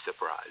very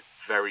surprised.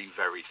 Very,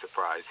 very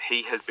surprised.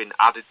 He has been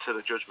added to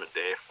the Judgment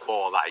Day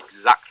for that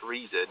exact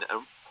reason,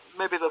 and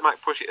maybe they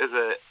might push it as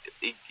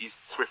he's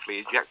swiftly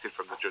ejected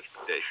from the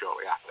Judgment Day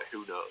shortly after.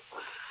 Who knows?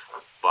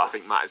 But I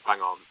think Matt is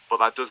bang on. But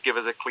that does give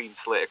us a clean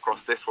slate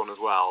across this one as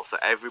well. So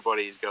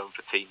everybody is going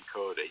for Team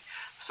Cody.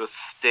 So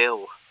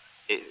still,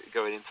 it's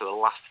going into the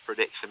last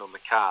prediction on the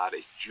card.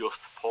 It's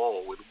just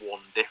Paul with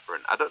one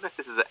different. I don't know if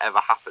this has ever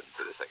happened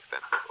to this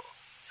extent before.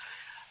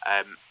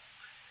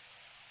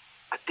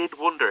 I did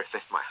wonder if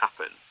this might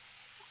happen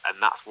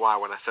and that's why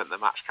when I sent the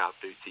match card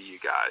through to you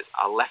guys,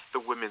 I left the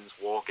women's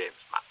War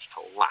Games match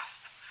till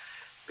last,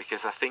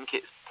 because I think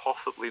it's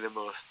possibly the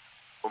most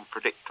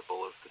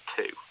unpredictable of the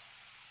two.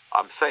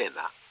 I'm saying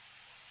that.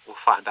 We'll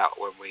find out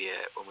when we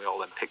all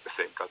then pick the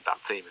same goddamn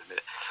team in a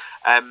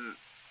minute.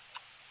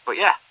 But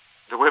yeah,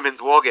 the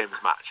women's War Games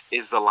match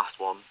is the last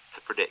one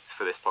to predict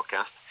for this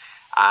podcast,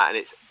 and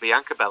it's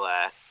Bianca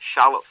Belair,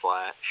 Charlotte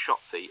Flair,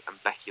 Shotzi,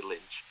 and Becky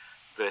Lynch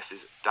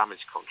versus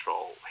Damage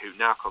Control, who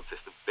now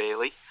consist of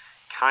Bayley,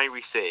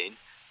 Kairi Sane,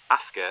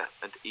 Asuka,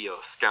 and Io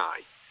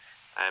Sky.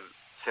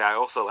 See, I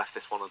also left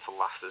this one until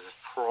last, as it's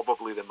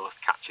probably the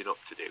most catching up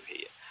to do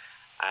here.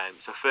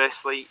 So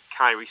firstly,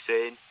 Kairi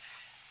Sane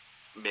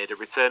made a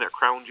return at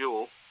Crown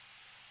Jewel,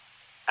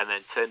 and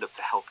then turned up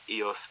to help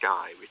Io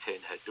Sky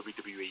retain her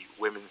WWE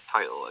Women's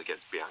title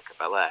against Bianca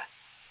Belair.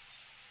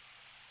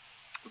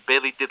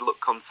 Bayley did look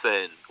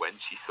concerned when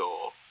she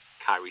saw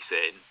Kairi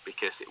Sane,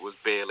 because it was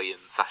Bayley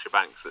and Sasha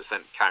Banks that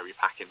sent Kairi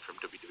packing from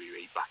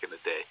WWE back in the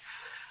day.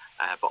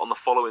 But on the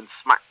following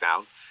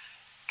SmackDown,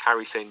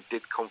 Kairi Sane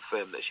did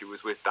confirm that she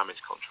was with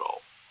Damage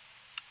Control.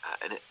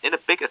 And in a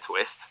bigger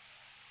twist,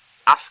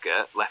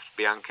 Asuka left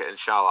Bianca and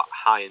Charlotte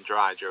high and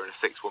dry during a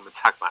 6-woman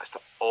tag match to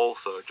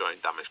also join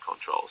Damage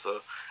Control.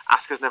 So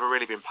Asuka's never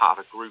really been part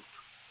of a group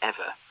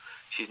ever.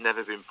 She's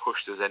never been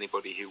pushed as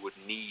anybody who would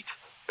need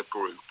a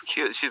group.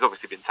 She's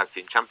obviously been tag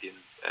team champion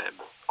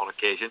on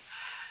occasion,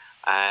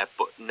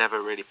 but never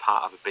really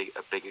part of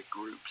a bigger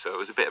group. So it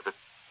was a bit of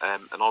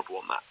an odd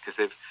one, that, because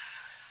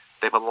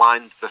they've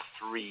aligned the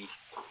 3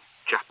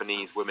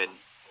 Japanese women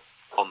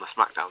on the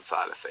SmackDown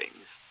side of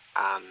things,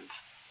 and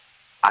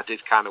I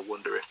did kind of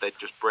wonder if they'd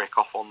just break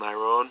off on their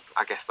own.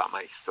 I guess that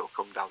might still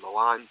come down the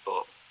line,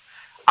 but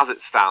as it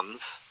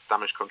stands,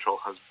 Damage Control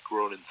has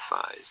grown in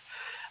size.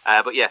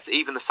 But yeah, to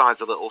even the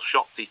sides a little,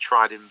 Shotzi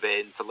tried in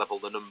vain to level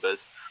the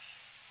numbers,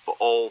 but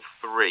all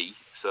 3,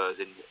 so as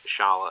in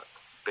Charlotte,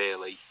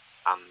 Bayley,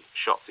 and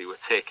Shotzi, were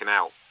taken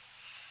out.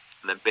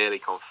 And then Bayley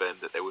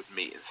confirmed that they would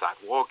meet inside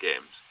War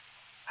Games.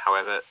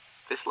 However,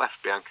 this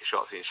left Bianca,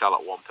 Shotzi, and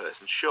Charlotte one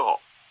person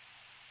short.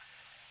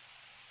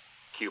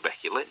 Cue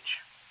Becky Lynch.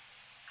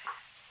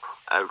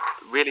 A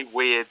really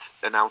weird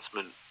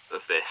announcement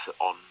of this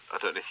on, I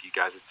don't know if you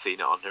guys had seen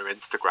it on her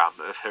Instagram,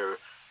 of her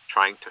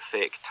trying to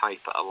fake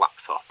type at a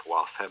laptop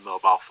whilst her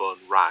mobile phone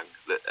rang,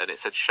 and it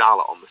said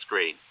Charlotte on the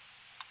screen.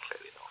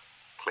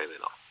 Clearly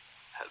not.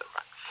 Heather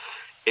rang.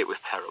 It was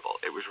terrible.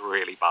 It was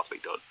really badly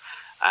done.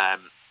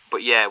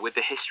 But yeah, with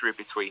the history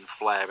between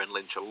Flair and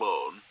Lynch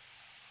alone,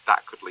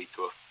 that could lead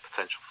to a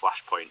potential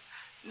flashpoint.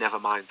 Never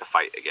mind the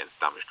fight against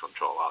Damage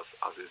Control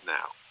as is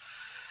now.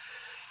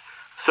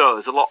 So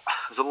there's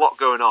a lot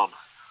going on.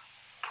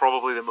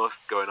 Probably the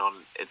most going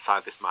on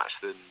inside this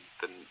match than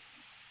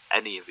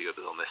any of the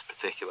others on this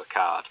particular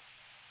card.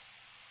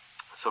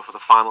 So for the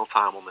final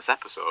time on this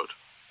episode,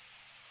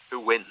 who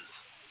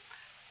wins?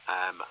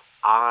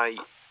 I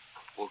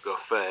will go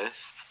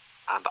first,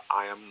 and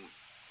I am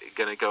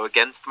going to go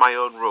against my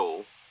own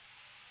rule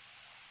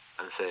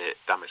and say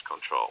Damage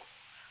Control,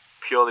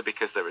 purely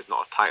because there is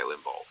not a title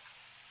involved.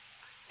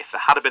 If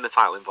there had been a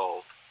title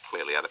involved,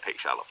 clearly I'd have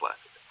picked Charlotte Flair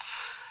to win.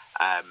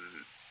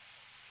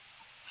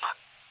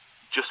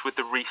 Just with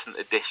the recent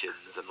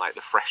additions and like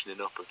the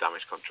freshening up of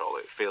Damage Control,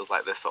 it feels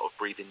like they're sort of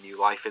breathing new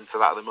life into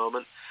that at the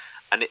moment.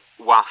 And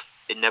whilst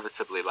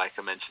inevitably, like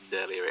I mentioned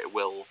earlier, it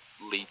will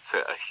lead to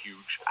a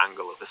huge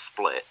angle of a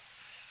split,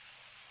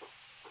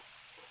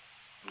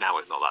 now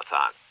is not that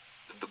time.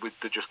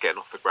 They're just getting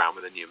off the ground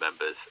with the new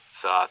members.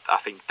 So I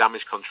think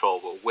Damage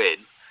Control will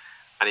win.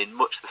 And in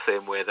much the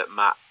same way that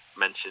Matt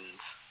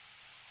mentioned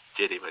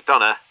JD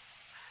McDonough,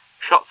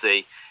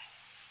 Shotzi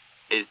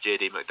is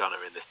JD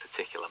McDonough in this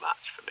particular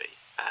match for me.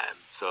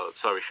 So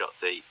sorry,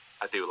 Shotzi,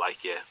 I do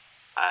like you,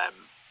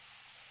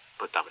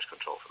 but Damage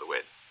Control for the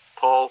win.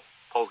 Paul's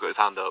got his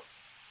hand up.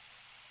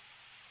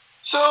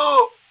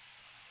 So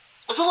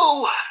there's a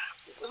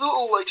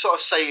little like sort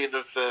of saying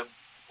of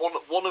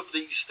one of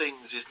these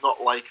things is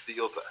not like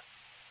the other.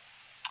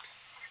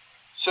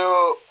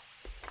 So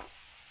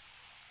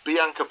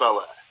Bianca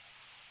Belair,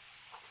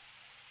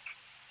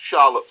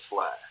 Charlotte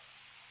Flair,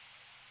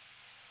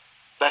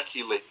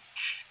 Becky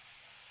Lynch,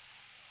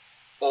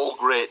 all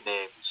great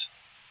names.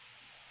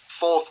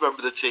 4th member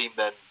of the team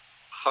then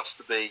has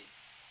to be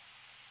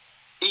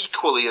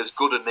equally as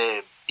good a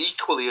name,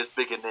 equally as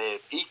big a name,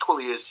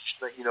 equally as,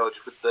 you know,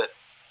 just with the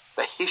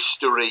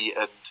history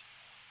and,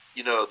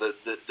 you know,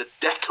 the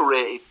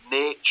decorated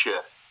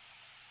nature.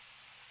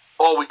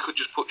 Or we could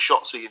just put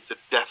Shotzi in to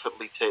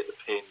definitely take the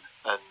pin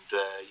and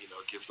you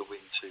know, give the win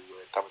to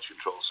Damage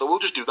Control. So we'll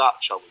just do that,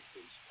 shall we,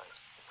 please?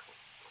 Thanks.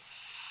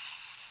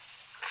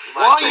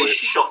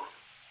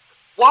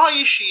 Why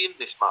is she in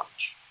this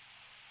match?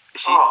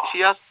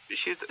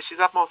 She's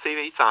had more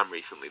TV time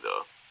recently,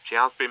 though. She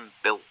has been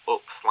built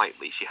up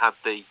slightly. She had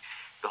the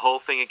whole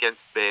thing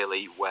against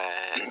Bayley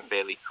where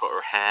Bayley cut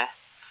her hair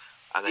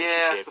and then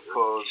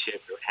she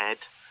shaved her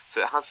head.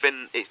 So it has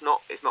been. It's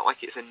not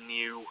like it's a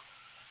new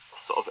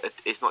sort of.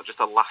 It's not just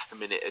a last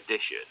minute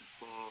addition.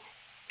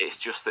 It's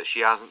just that she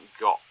hasn't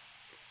got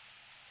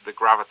the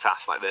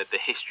gravitas, like the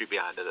history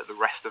behind her that the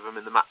rest of them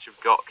in the match have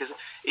got. Because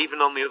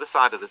even on the other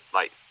side of the,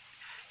 like,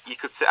 you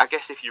could say, I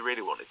guess if you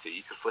really wanted to,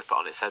 you could flip it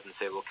on its head and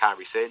say, well,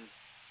 Kairi Sane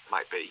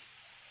might be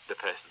the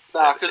person to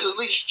Nah, take because at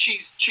least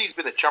she's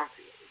been a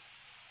champion.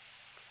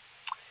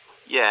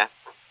 Yeah,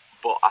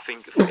 but I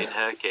think in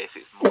her case,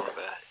 it's more of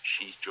a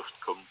she's just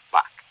come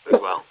back as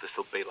well. This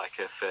will be like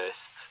her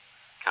first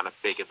kind of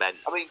big event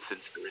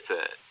since the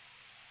return.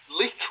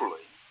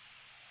 Literally,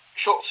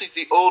 Shotzi's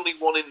the only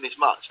one in this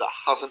match that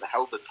hasn't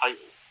held the title.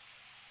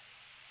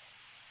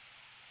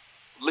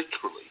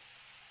 Literally.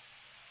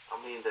 I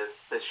mean, there's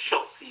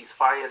Shotzi's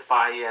fired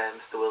by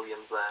Mr.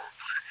 Williams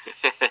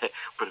there.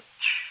 But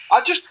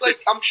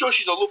I'm sure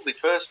she's a lovely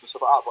person and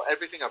stuff like that, but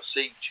everything I've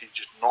seen, she's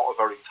just not a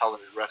very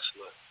talented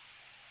wrestler.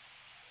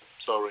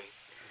 Sorry.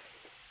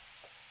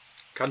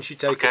 Can she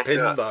take a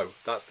pin, though?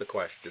 That's the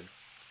question.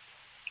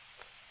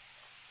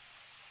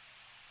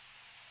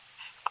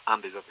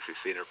 Andy's obviously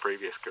seen her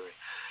previous career.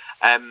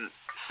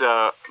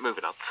 So,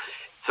 moving on.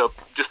 So,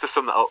 just to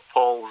sum that up,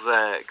 Paul's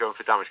going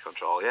for damage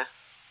control, yeah?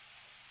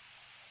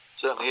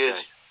 Certainly is.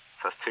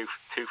 So that's two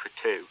for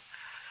two.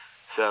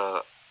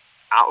 So,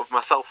 out of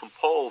myself and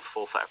Paul's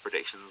full set of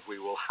predictions, we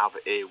will have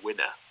a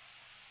winner.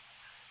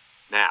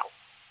 Now,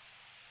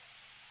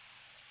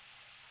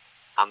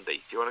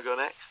 Andy, do you want to go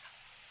next?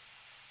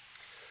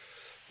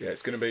 Yeah,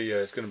 it's going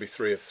to be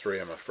 3 of 3,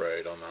 I'm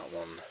afraid, on that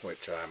one,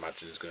 which I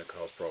imagine is going to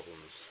cause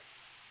problems.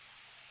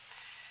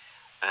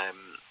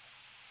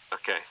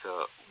 Okay,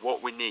 so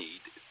what we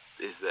need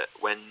is that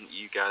when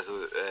you guys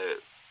are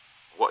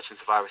watching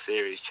Survivor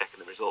Series, checking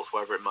the results,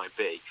 whatever it might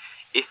be,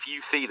 if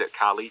you see that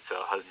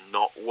Carlito has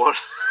not won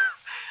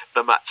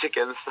the match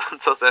against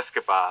Santos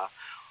Escobar,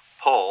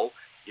 Paul,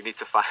 you need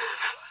to find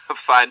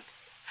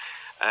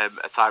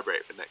a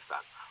tiebreaker for next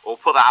time. We'll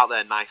put that out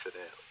there nice and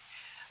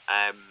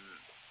early.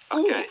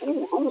 Okay.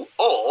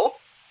 Or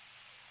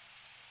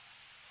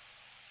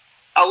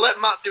I'll let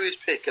Matt do his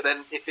pick, and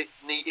then if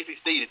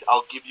it's needed,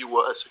 I'll give you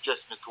a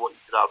suggestion as to what you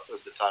could have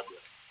as the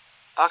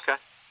tiebreaker. Okay.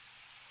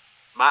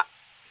 Matt,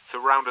 to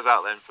round us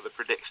out then for the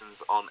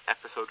predictions on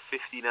episode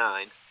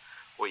 59,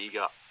 what you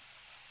got?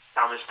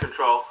 Damage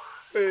control.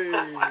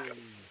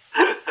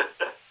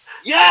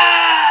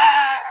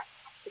 Yeah!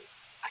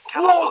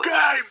 War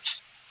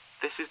games!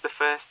 This is the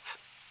first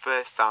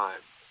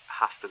time.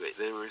 Has to be.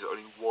 There is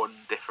only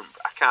one different.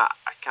 I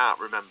can't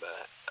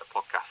remember a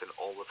podcast in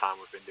all the time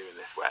we've been doing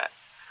this where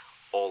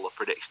all the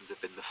predictions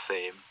have been the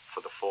same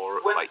for the four.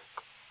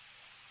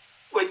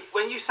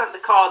 When you sent the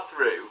card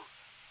through,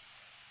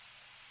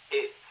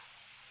 it's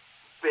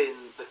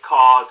been the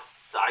card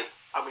that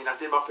I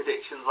did my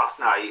predictions last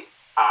night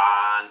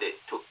and it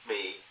took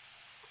me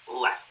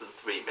less than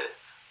 3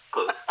 minutes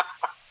because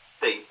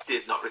they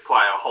did not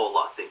require a whole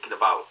lot of thinking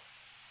about.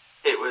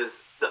 It was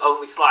the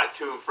only slight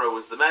to and fro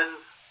was the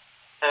men's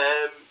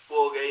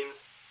War Games,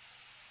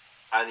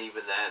 and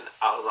even then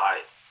I was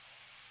like,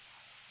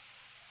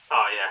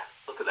 oh yeah,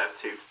 look at them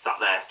two sat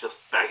there just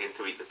begging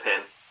to eat the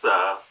pin.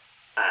 So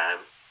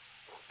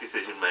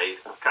decision made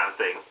kind of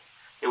thing.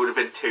 It would have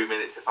been 2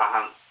 minutes if I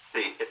hadn't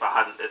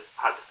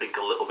had to think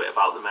a little bit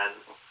about the men.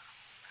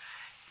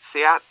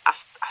 See, I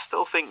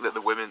still think that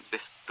the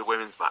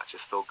women's match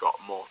has still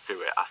got more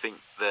to it. I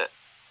think that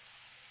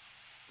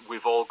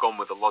we've all gone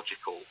with the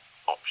logical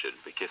option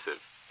because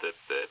of the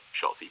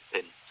Shotzi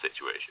pin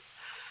situation.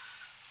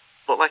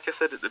 But like I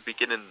said at the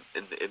beginning,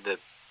 in the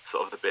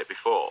sort of the bit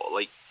before,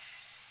 like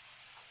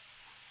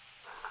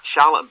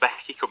Charlotte and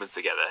Becky coming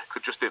together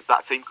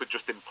that team could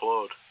just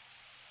implode.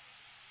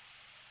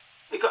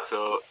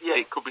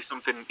 It could be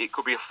something. It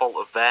could be a fault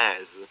of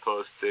theirs as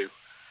opposed to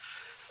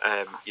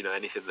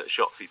anything that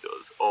Shotzi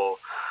does, or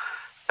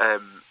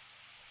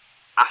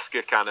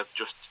Asuka kind of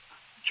just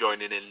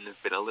joining in has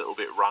been a little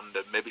bit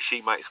random. Maybe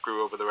she might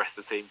screw over the rest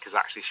of the team because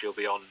actually she'll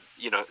be on,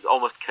 it's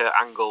almost Kurt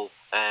Angle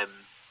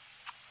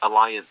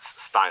alliance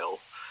style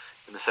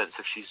in the sense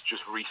of she's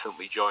just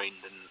recently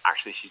joined and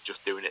actually she's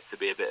just doing it to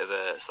be a bit of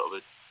a sort of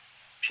a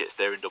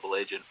shit-staring double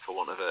agent, for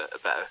want of a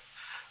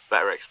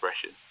better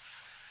expression.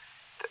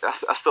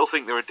 I still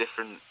think there are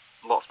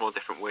lots more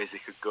different ways they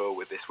could go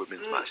with this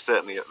women's match,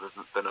 certainly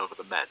than over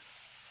the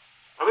men's.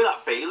 I mean,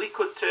 that Bayley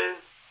could turn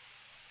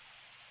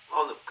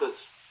on them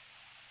because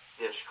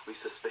she could be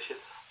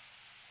suspicious.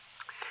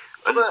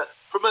 From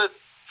a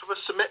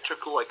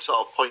symmetrical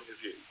sort of point of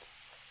view,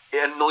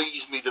 it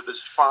annoys me that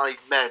there's 5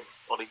 men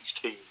on each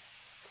team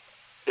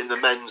in the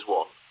men's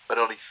one and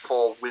only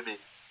 4 women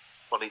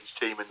on each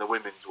team in the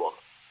women's one.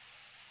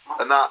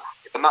 And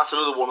that's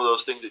another one of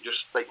those things that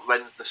just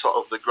lends the sort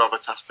of the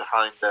gravitas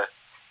behind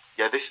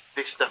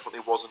this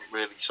definitely wasn't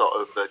really sort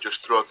of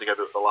just thrown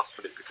together at the last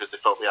minute because they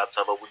felt they had to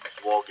have a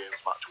women's War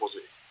Games match, was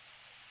it?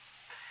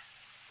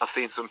 I've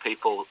seen some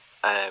people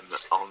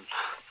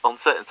on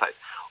certain sites.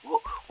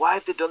 Why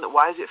have they done that?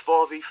 Why is it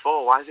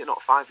 4v4? Why is it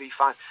not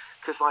 5v5?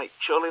 Because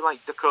surely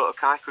Dakota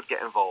Kai could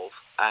get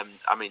involved.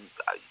 I'm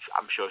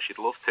sure she'd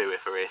love to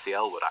if her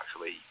ACL would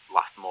actually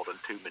last more than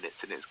 2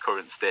 minutes in its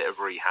current state of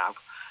rehab.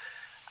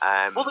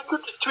 Well, they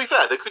could. To be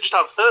fair, they could just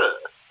have her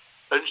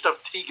and just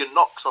have Tegan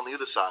Knox on the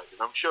other side,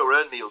 and I'm sure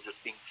her knee will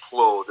just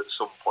implode at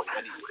some point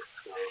anyway.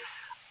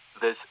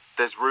 So.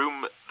 There's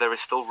room. There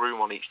is still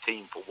room on each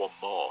team for one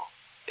more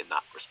in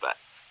that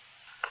respect.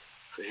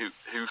 So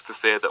who's to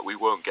say that we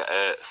won't get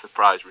a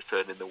surprise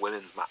return in the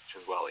women's match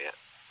as well yet?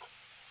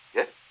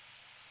 Yeah.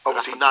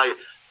 Obviously,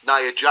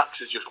 Nia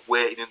Jax is just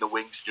waiting in the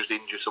wings to just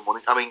injure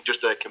someone. I mean,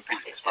 just compete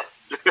in this match.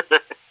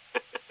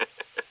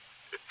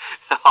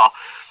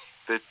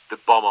 The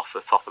bomb off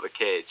the top of the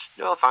cage.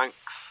 No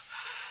thanks.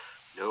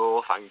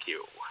 No thank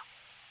you.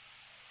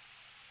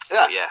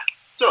 Yeah.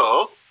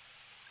 So,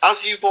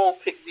 as you've all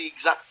picked the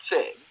exact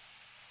same,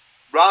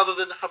 rather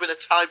than having a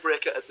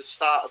tiebreaker at the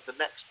start of the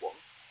next one,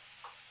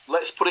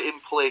 let's put it in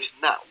place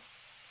now.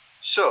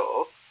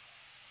 So,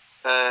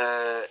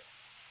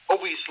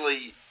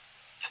 obviously,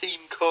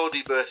 Team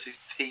Cody versus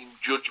Team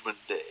Judgment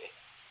Day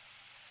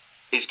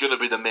is going to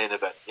be the main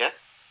event, yeah?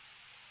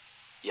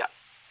 Yeah.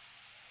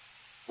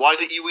 Why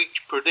don't you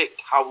each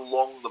predict how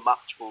long the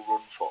match will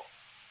run for?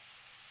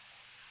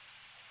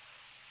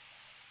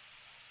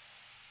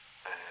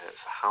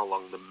 So how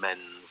long the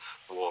men's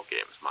War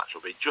Games match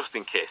will be, just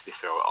in case they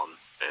throw it on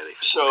early.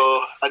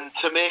 So, and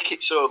to make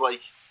it so,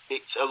 like,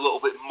 it's a little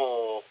bit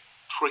more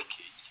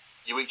tricky,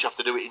 you each have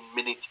to do it in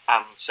minutes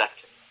and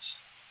seconds.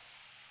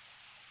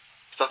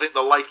 Because I think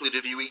the likelihood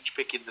of you each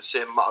picking the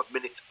same amount of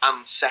minutes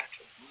and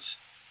seconds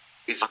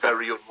is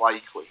very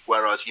unlikely,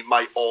 whereas you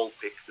might all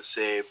pick the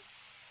same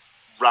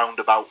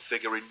roundabout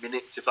figure in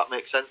minutes, if that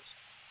makes sense.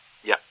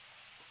 Yeah.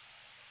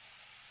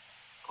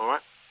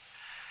 Alright.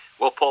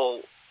 Well,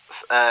 Paul,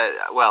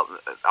 I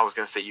was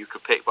going to say you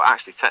could pick, but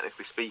actually,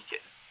 technically speaking,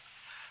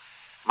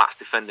 Matt's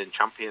defending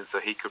champion, so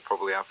he could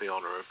probably have the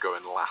honour of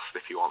going last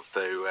if he wants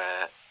to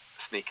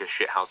sneak a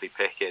shithousey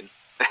pick in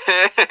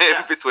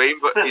between,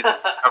 but he's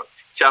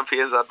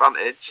champion's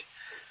advantage.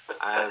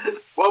 I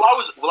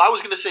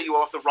was going to say you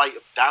will have to write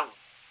them down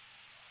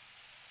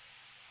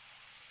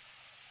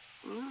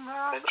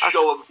and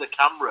show them to the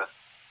camera.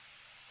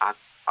 I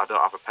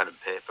don't have a pen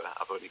and paper.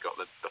 I've only got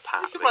the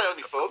pad. You can write on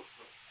your phone.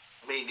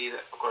 Me neither.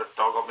 I've got a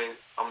dog on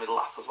my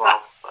lap as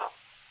well.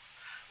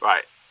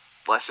 Right.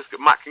 Let's just go.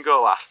 Matt can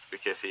go last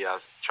because he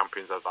has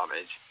champion's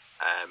advantage.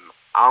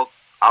 I'll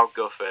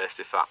go first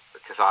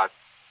because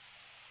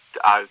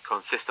I'm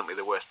consistently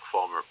the worst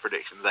performer at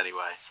predictions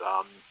anyway, so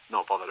I'm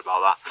not bothered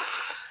about that.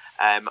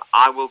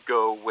 I will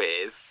go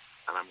with,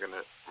 and I'm going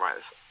to write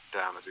this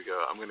down as we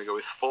go. I'm going to go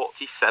with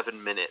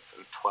 47 minutes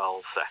and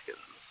 12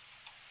 seconds.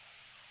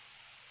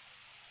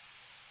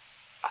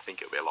 I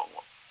think it'll be a long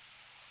one.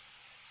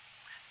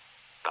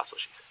 That's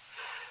what she said.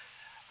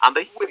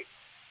 Andy?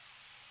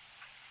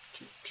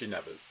 She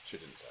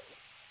didn't say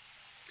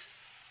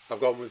that. I've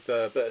gone with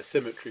a bit of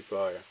symmetry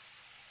for you.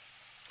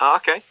 Oh,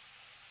 okay.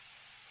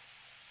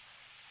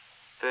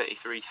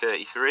 33,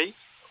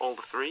 all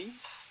the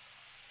threes.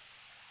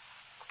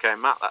 Okay,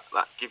 Matt,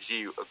 that gives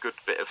you a good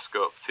bit of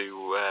scope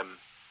to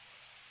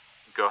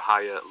go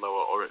higher,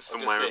 lower, or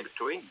somewhere in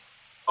between.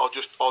 I'll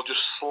just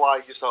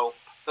slide yourself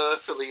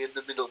perfectly in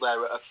the middle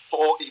there at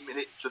 40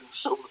 minutes and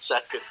some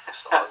seconds.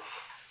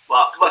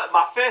 Well,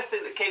 my first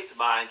thing that came to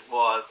mind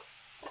was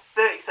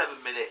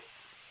 37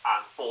 minutes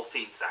and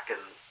 14 seconds.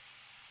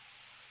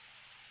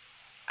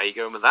 Are you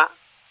going with that?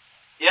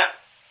 Yeah.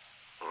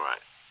 All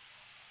right.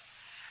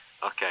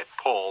 Okay,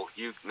 Paul,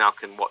 you now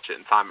can watch it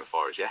and time it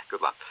for us, yeah?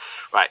 Good lad.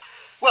 Right.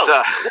 Well,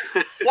 so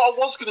what I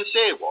was going to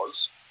say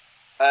was,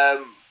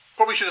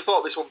 probably should have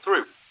thought this one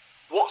through.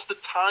 What's the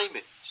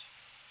timings?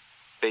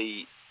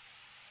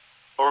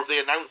 Or have they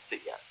announced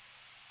it yet?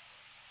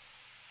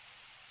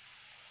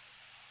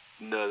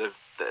 No,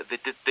 they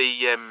did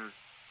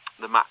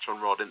the match on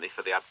Raw, didn't they,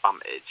 for the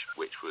advantage,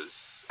 which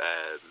was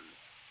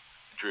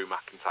Drew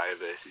McIntyre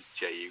versus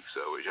Jey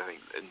Uso, which I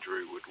think and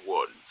Drew would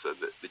won. So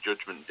the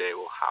Judgment Day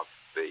will have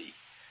the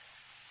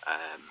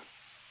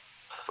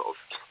sort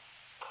of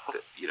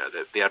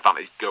the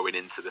advantage going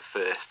into the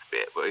first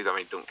bit, but I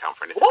mean, don't count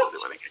for anything, does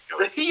it, when they get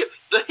going?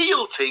 The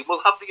heel team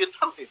will have the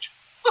advantage.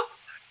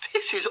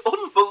 This is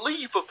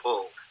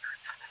unbelievable.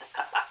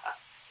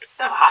 It's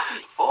never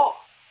happened before.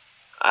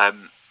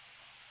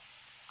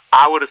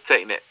 I would have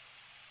taken it.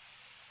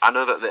 I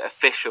know that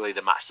officially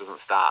the match doesn't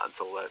start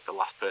until the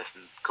last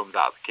person comes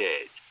out of the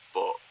cage,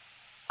 but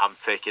I would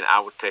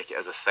take it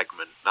as a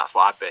segment. That's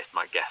what I based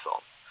my guess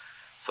on.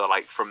 So,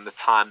 like, from the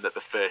time that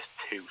the first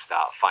two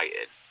start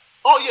fighting.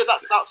 Oh yeah,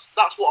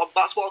 that's what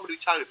I'm going to be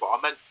timing for. I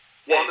meant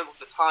with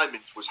the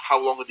timings was how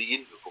long are the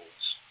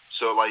intervals.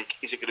 So, like,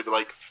 is it going to be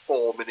like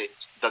 4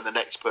 minutes, then the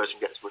next person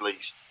gets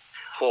released,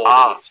 4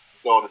 minutes,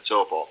 so on and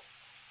so forth?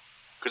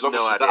 Because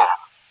obviously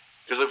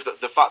because of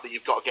the fact that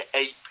you've got to get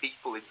 8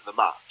 people into the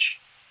match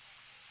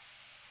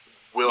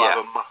will have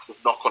a massive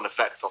knock-on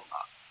effect on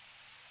that.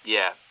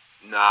 Yeah,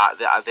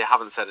 they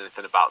haven't said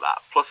anything about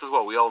that. Plus, as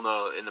well, we all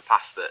know in the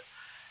past that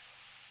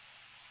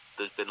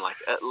there's been like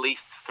at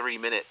least 3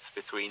 minutes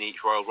between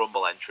each Royal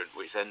Rumble entrant,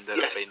 which ended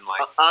up being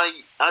like...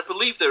 I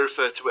believe they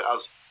refer to it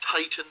as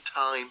Titan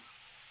time.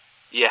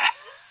 Yeah,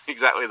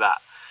 exactly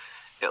that.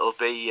 It'll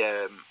be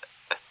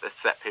a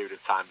set period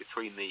of time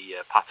between the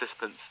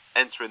participants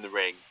entering the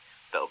ring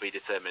that'll be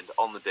determined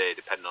on the day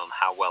depending on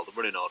how well the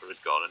running order has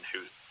gone and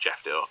who's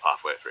jeffed it up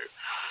halfway through.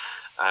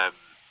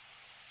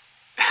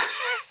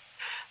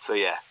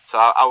 So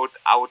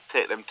I would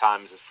take them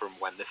times as from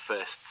when they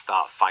first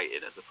start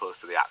fighting as opposed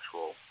to the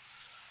actual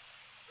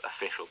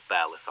official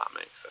bell, if that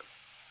makes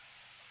sense.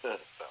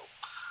 Bell.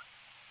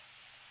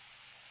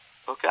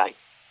 Okay,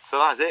 so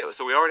that's it.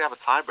 So we already have a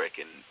tiebreak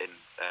in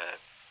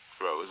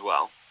throw as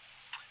well.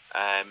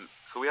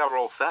 So we are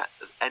all set.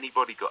 Has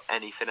anybody got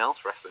anything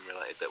else wrestling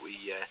related that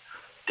we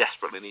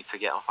desperately need to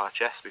get off our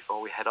chest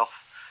before we head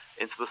off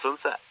into the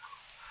sunset?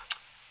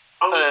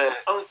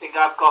 Only thing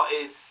I've got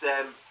is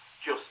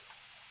just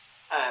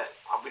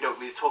we don't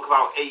really talk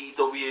about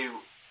AEW,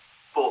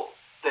 but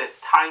the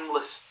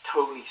timeless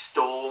Tony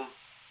Storm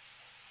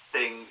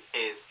thing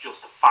is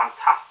just a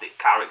fantastic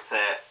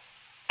character.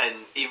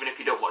 And even if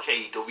you don't watch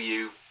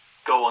AEW,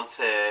 go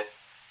onto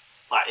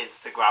like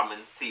Instagram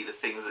and see the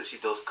things that she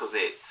does, because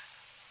it's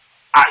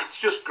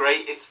just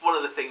great. It's one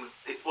of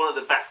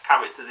the best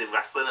characters in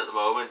wrestling at the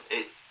moment.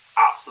 It's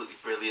absolutely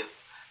brilliant.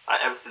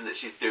 Like, everything that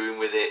she's doing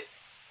with it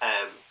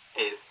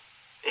is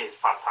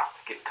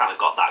fantastic. It's kind of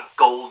got that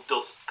gold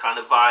dust kind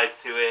of vibe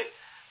to it,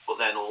 but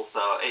then also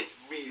it's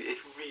really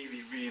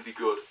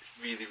good. It's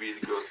really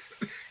good.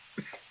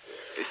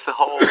 It's the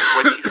whole,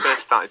 when she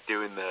first started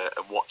doing the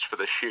watch for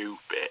the shoe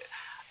bit,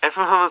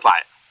 everyone was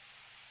like,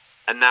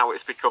 and now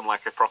it's become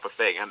like a proper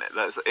thing, and it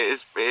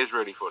is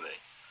really funny.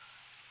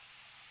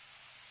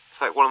 It's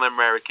like one of them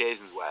rare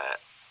occasions where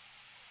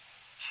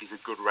she's a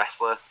good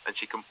wrestler and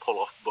she can pull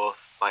off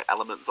both like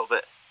elements of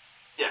it.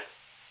 Yeah.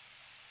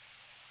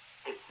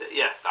 It's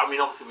I mean,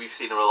 obviously we've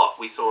seen her a lot.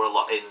 We saw her a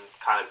lot in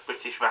kind of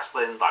British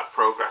wrestling, like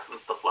Progress and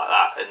stuff like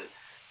that, and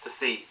to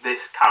see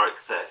this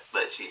character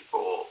that she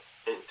brought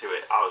into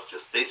it,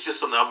 it's just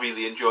something I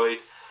really enjoyed.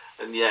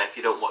 And yeah, if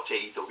you don't watch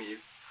AEW,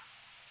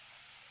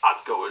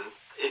 I'd go and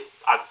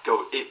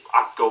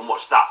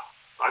watch that.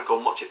 I'd go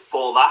and watch it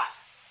for that.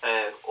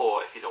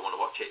 Or if you don't want to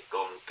watch it,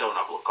 go and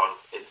have a look on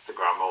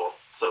Instagram or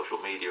social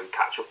media and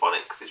catch up on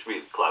it, because it's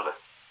really clever.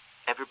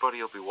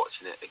 Everybody will be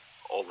watching it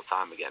all the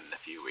time again in a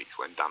few weeks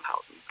when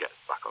Danhausen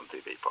gets back on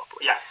TV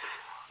properly. Yeah.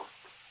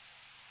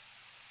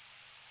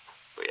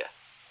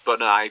 But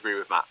no, I agree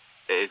with Matt.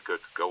 It is good.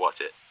 Go watch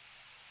it.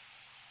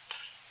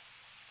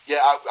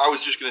 Yeah, I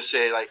was just going to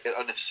say, like,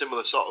 on a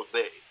similar sort of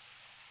vein,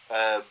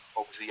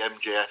 obviously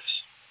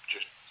MJF's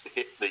just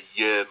hit the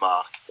year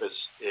mark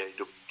as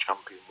AEW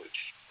champion,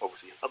 which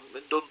obviously hadn't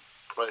been done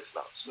prior to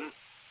that, so I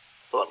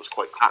thought that was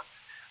quite cool.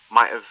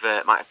 Might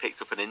have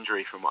picked up an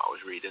injury from what I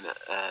was reading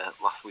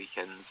at last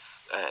weekend's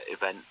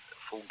event,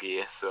 Full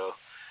Gear, so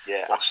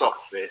yeah, I saw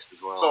face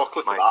as well. Saw a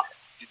clip of that.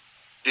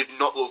 Did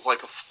not look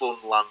like a fun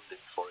landing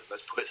for him,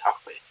 let's put it that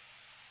way.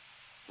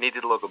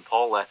 Needed Logan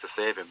Paul there to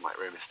save him, like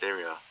Rey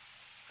Mysterio.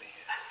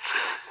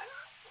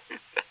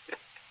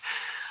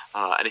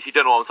 And if you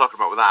don't know what I'm talking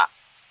about with that,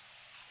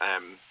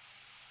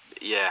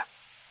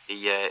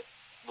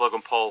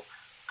 Logan Paul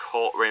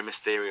caught Rey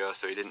Mysterio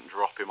so he didn't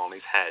drop him on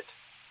his head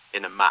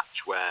in a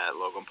match where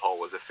Logan Paul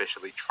was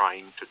officially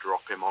trying to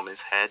drop him on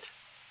his head,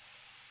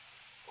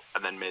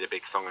 and then made a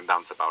big song and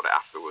dance about it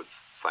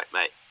afterwards. It's like,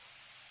 mate,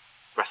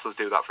 wrestlers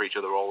do that for each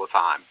other all the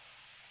time.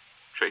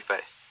 Show your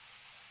face.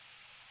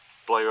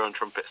 Blow your own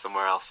trumpet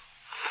somewhere else.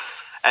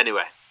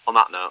 Anyway, on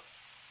that note,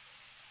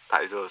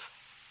 that is us.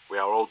 We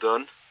are all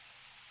done.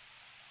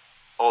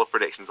 All the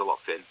predictions are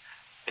locked in.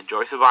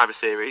 Enjoy Survivor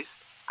Series,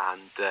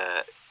 and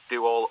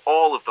do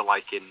all of the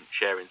liking,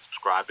 sharing,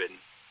 subscribing,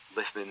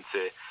 listening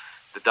to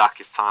The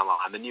Darkest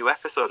Timeline, the new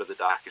episode of The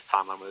Darkest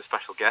Timeline with a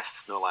special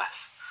guest, no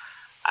less.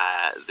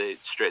 The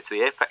Straight to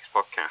the Apex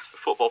podcast, the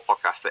football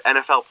podcast, the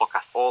NFL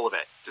podcast, all of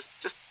it. Just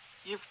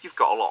you've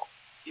got a lot.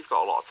 You've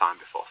got a lot of time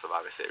before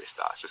Survivor Series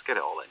starts. Just get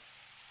it all in.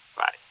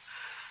 Right.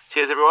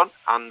 Cheers, everyone,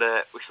 and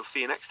we shall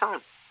see you next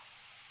time.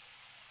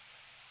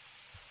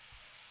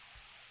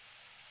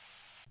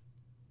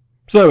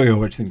 So there we go,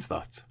 what do you think to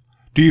that?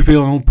 Do you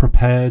feel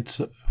unprepared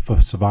for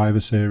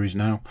Survivor Series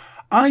now?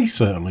 I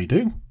certainly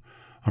do.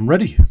 I'm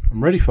ready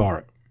for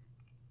it.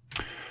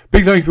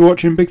 Big thank you for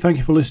watching, big thank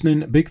you for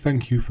listening, big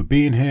thank you for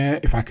being here.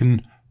 If I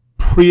can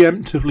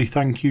preemptively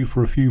thank you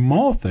for a few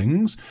more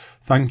things,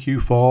 thank you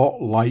for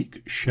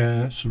like,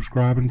 share,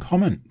 subscribe and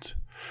comment.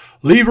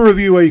 Leave a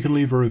review where you can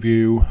leave a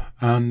review,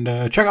 and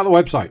check out the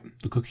website,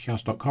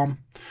 thecookiecast.com.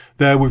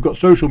 There we've got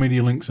social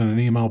media links and an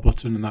email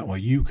button, and that way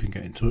you can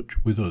get in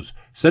touch with us.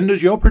 Send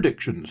us your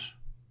predictions.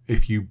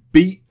 If you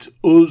beat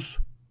us,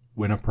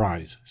 win a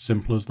prize.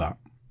 Simple as that.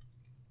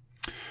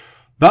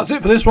 That's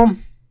it for this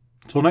one.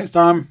 Until next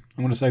time,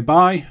 I'm going to say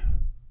bye,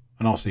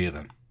 and I'll see you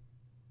then.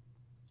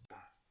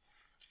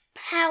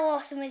 How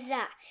awesome is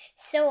that?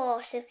 So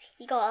awesome.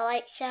 You gotta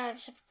like, share and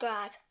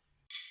subscribe.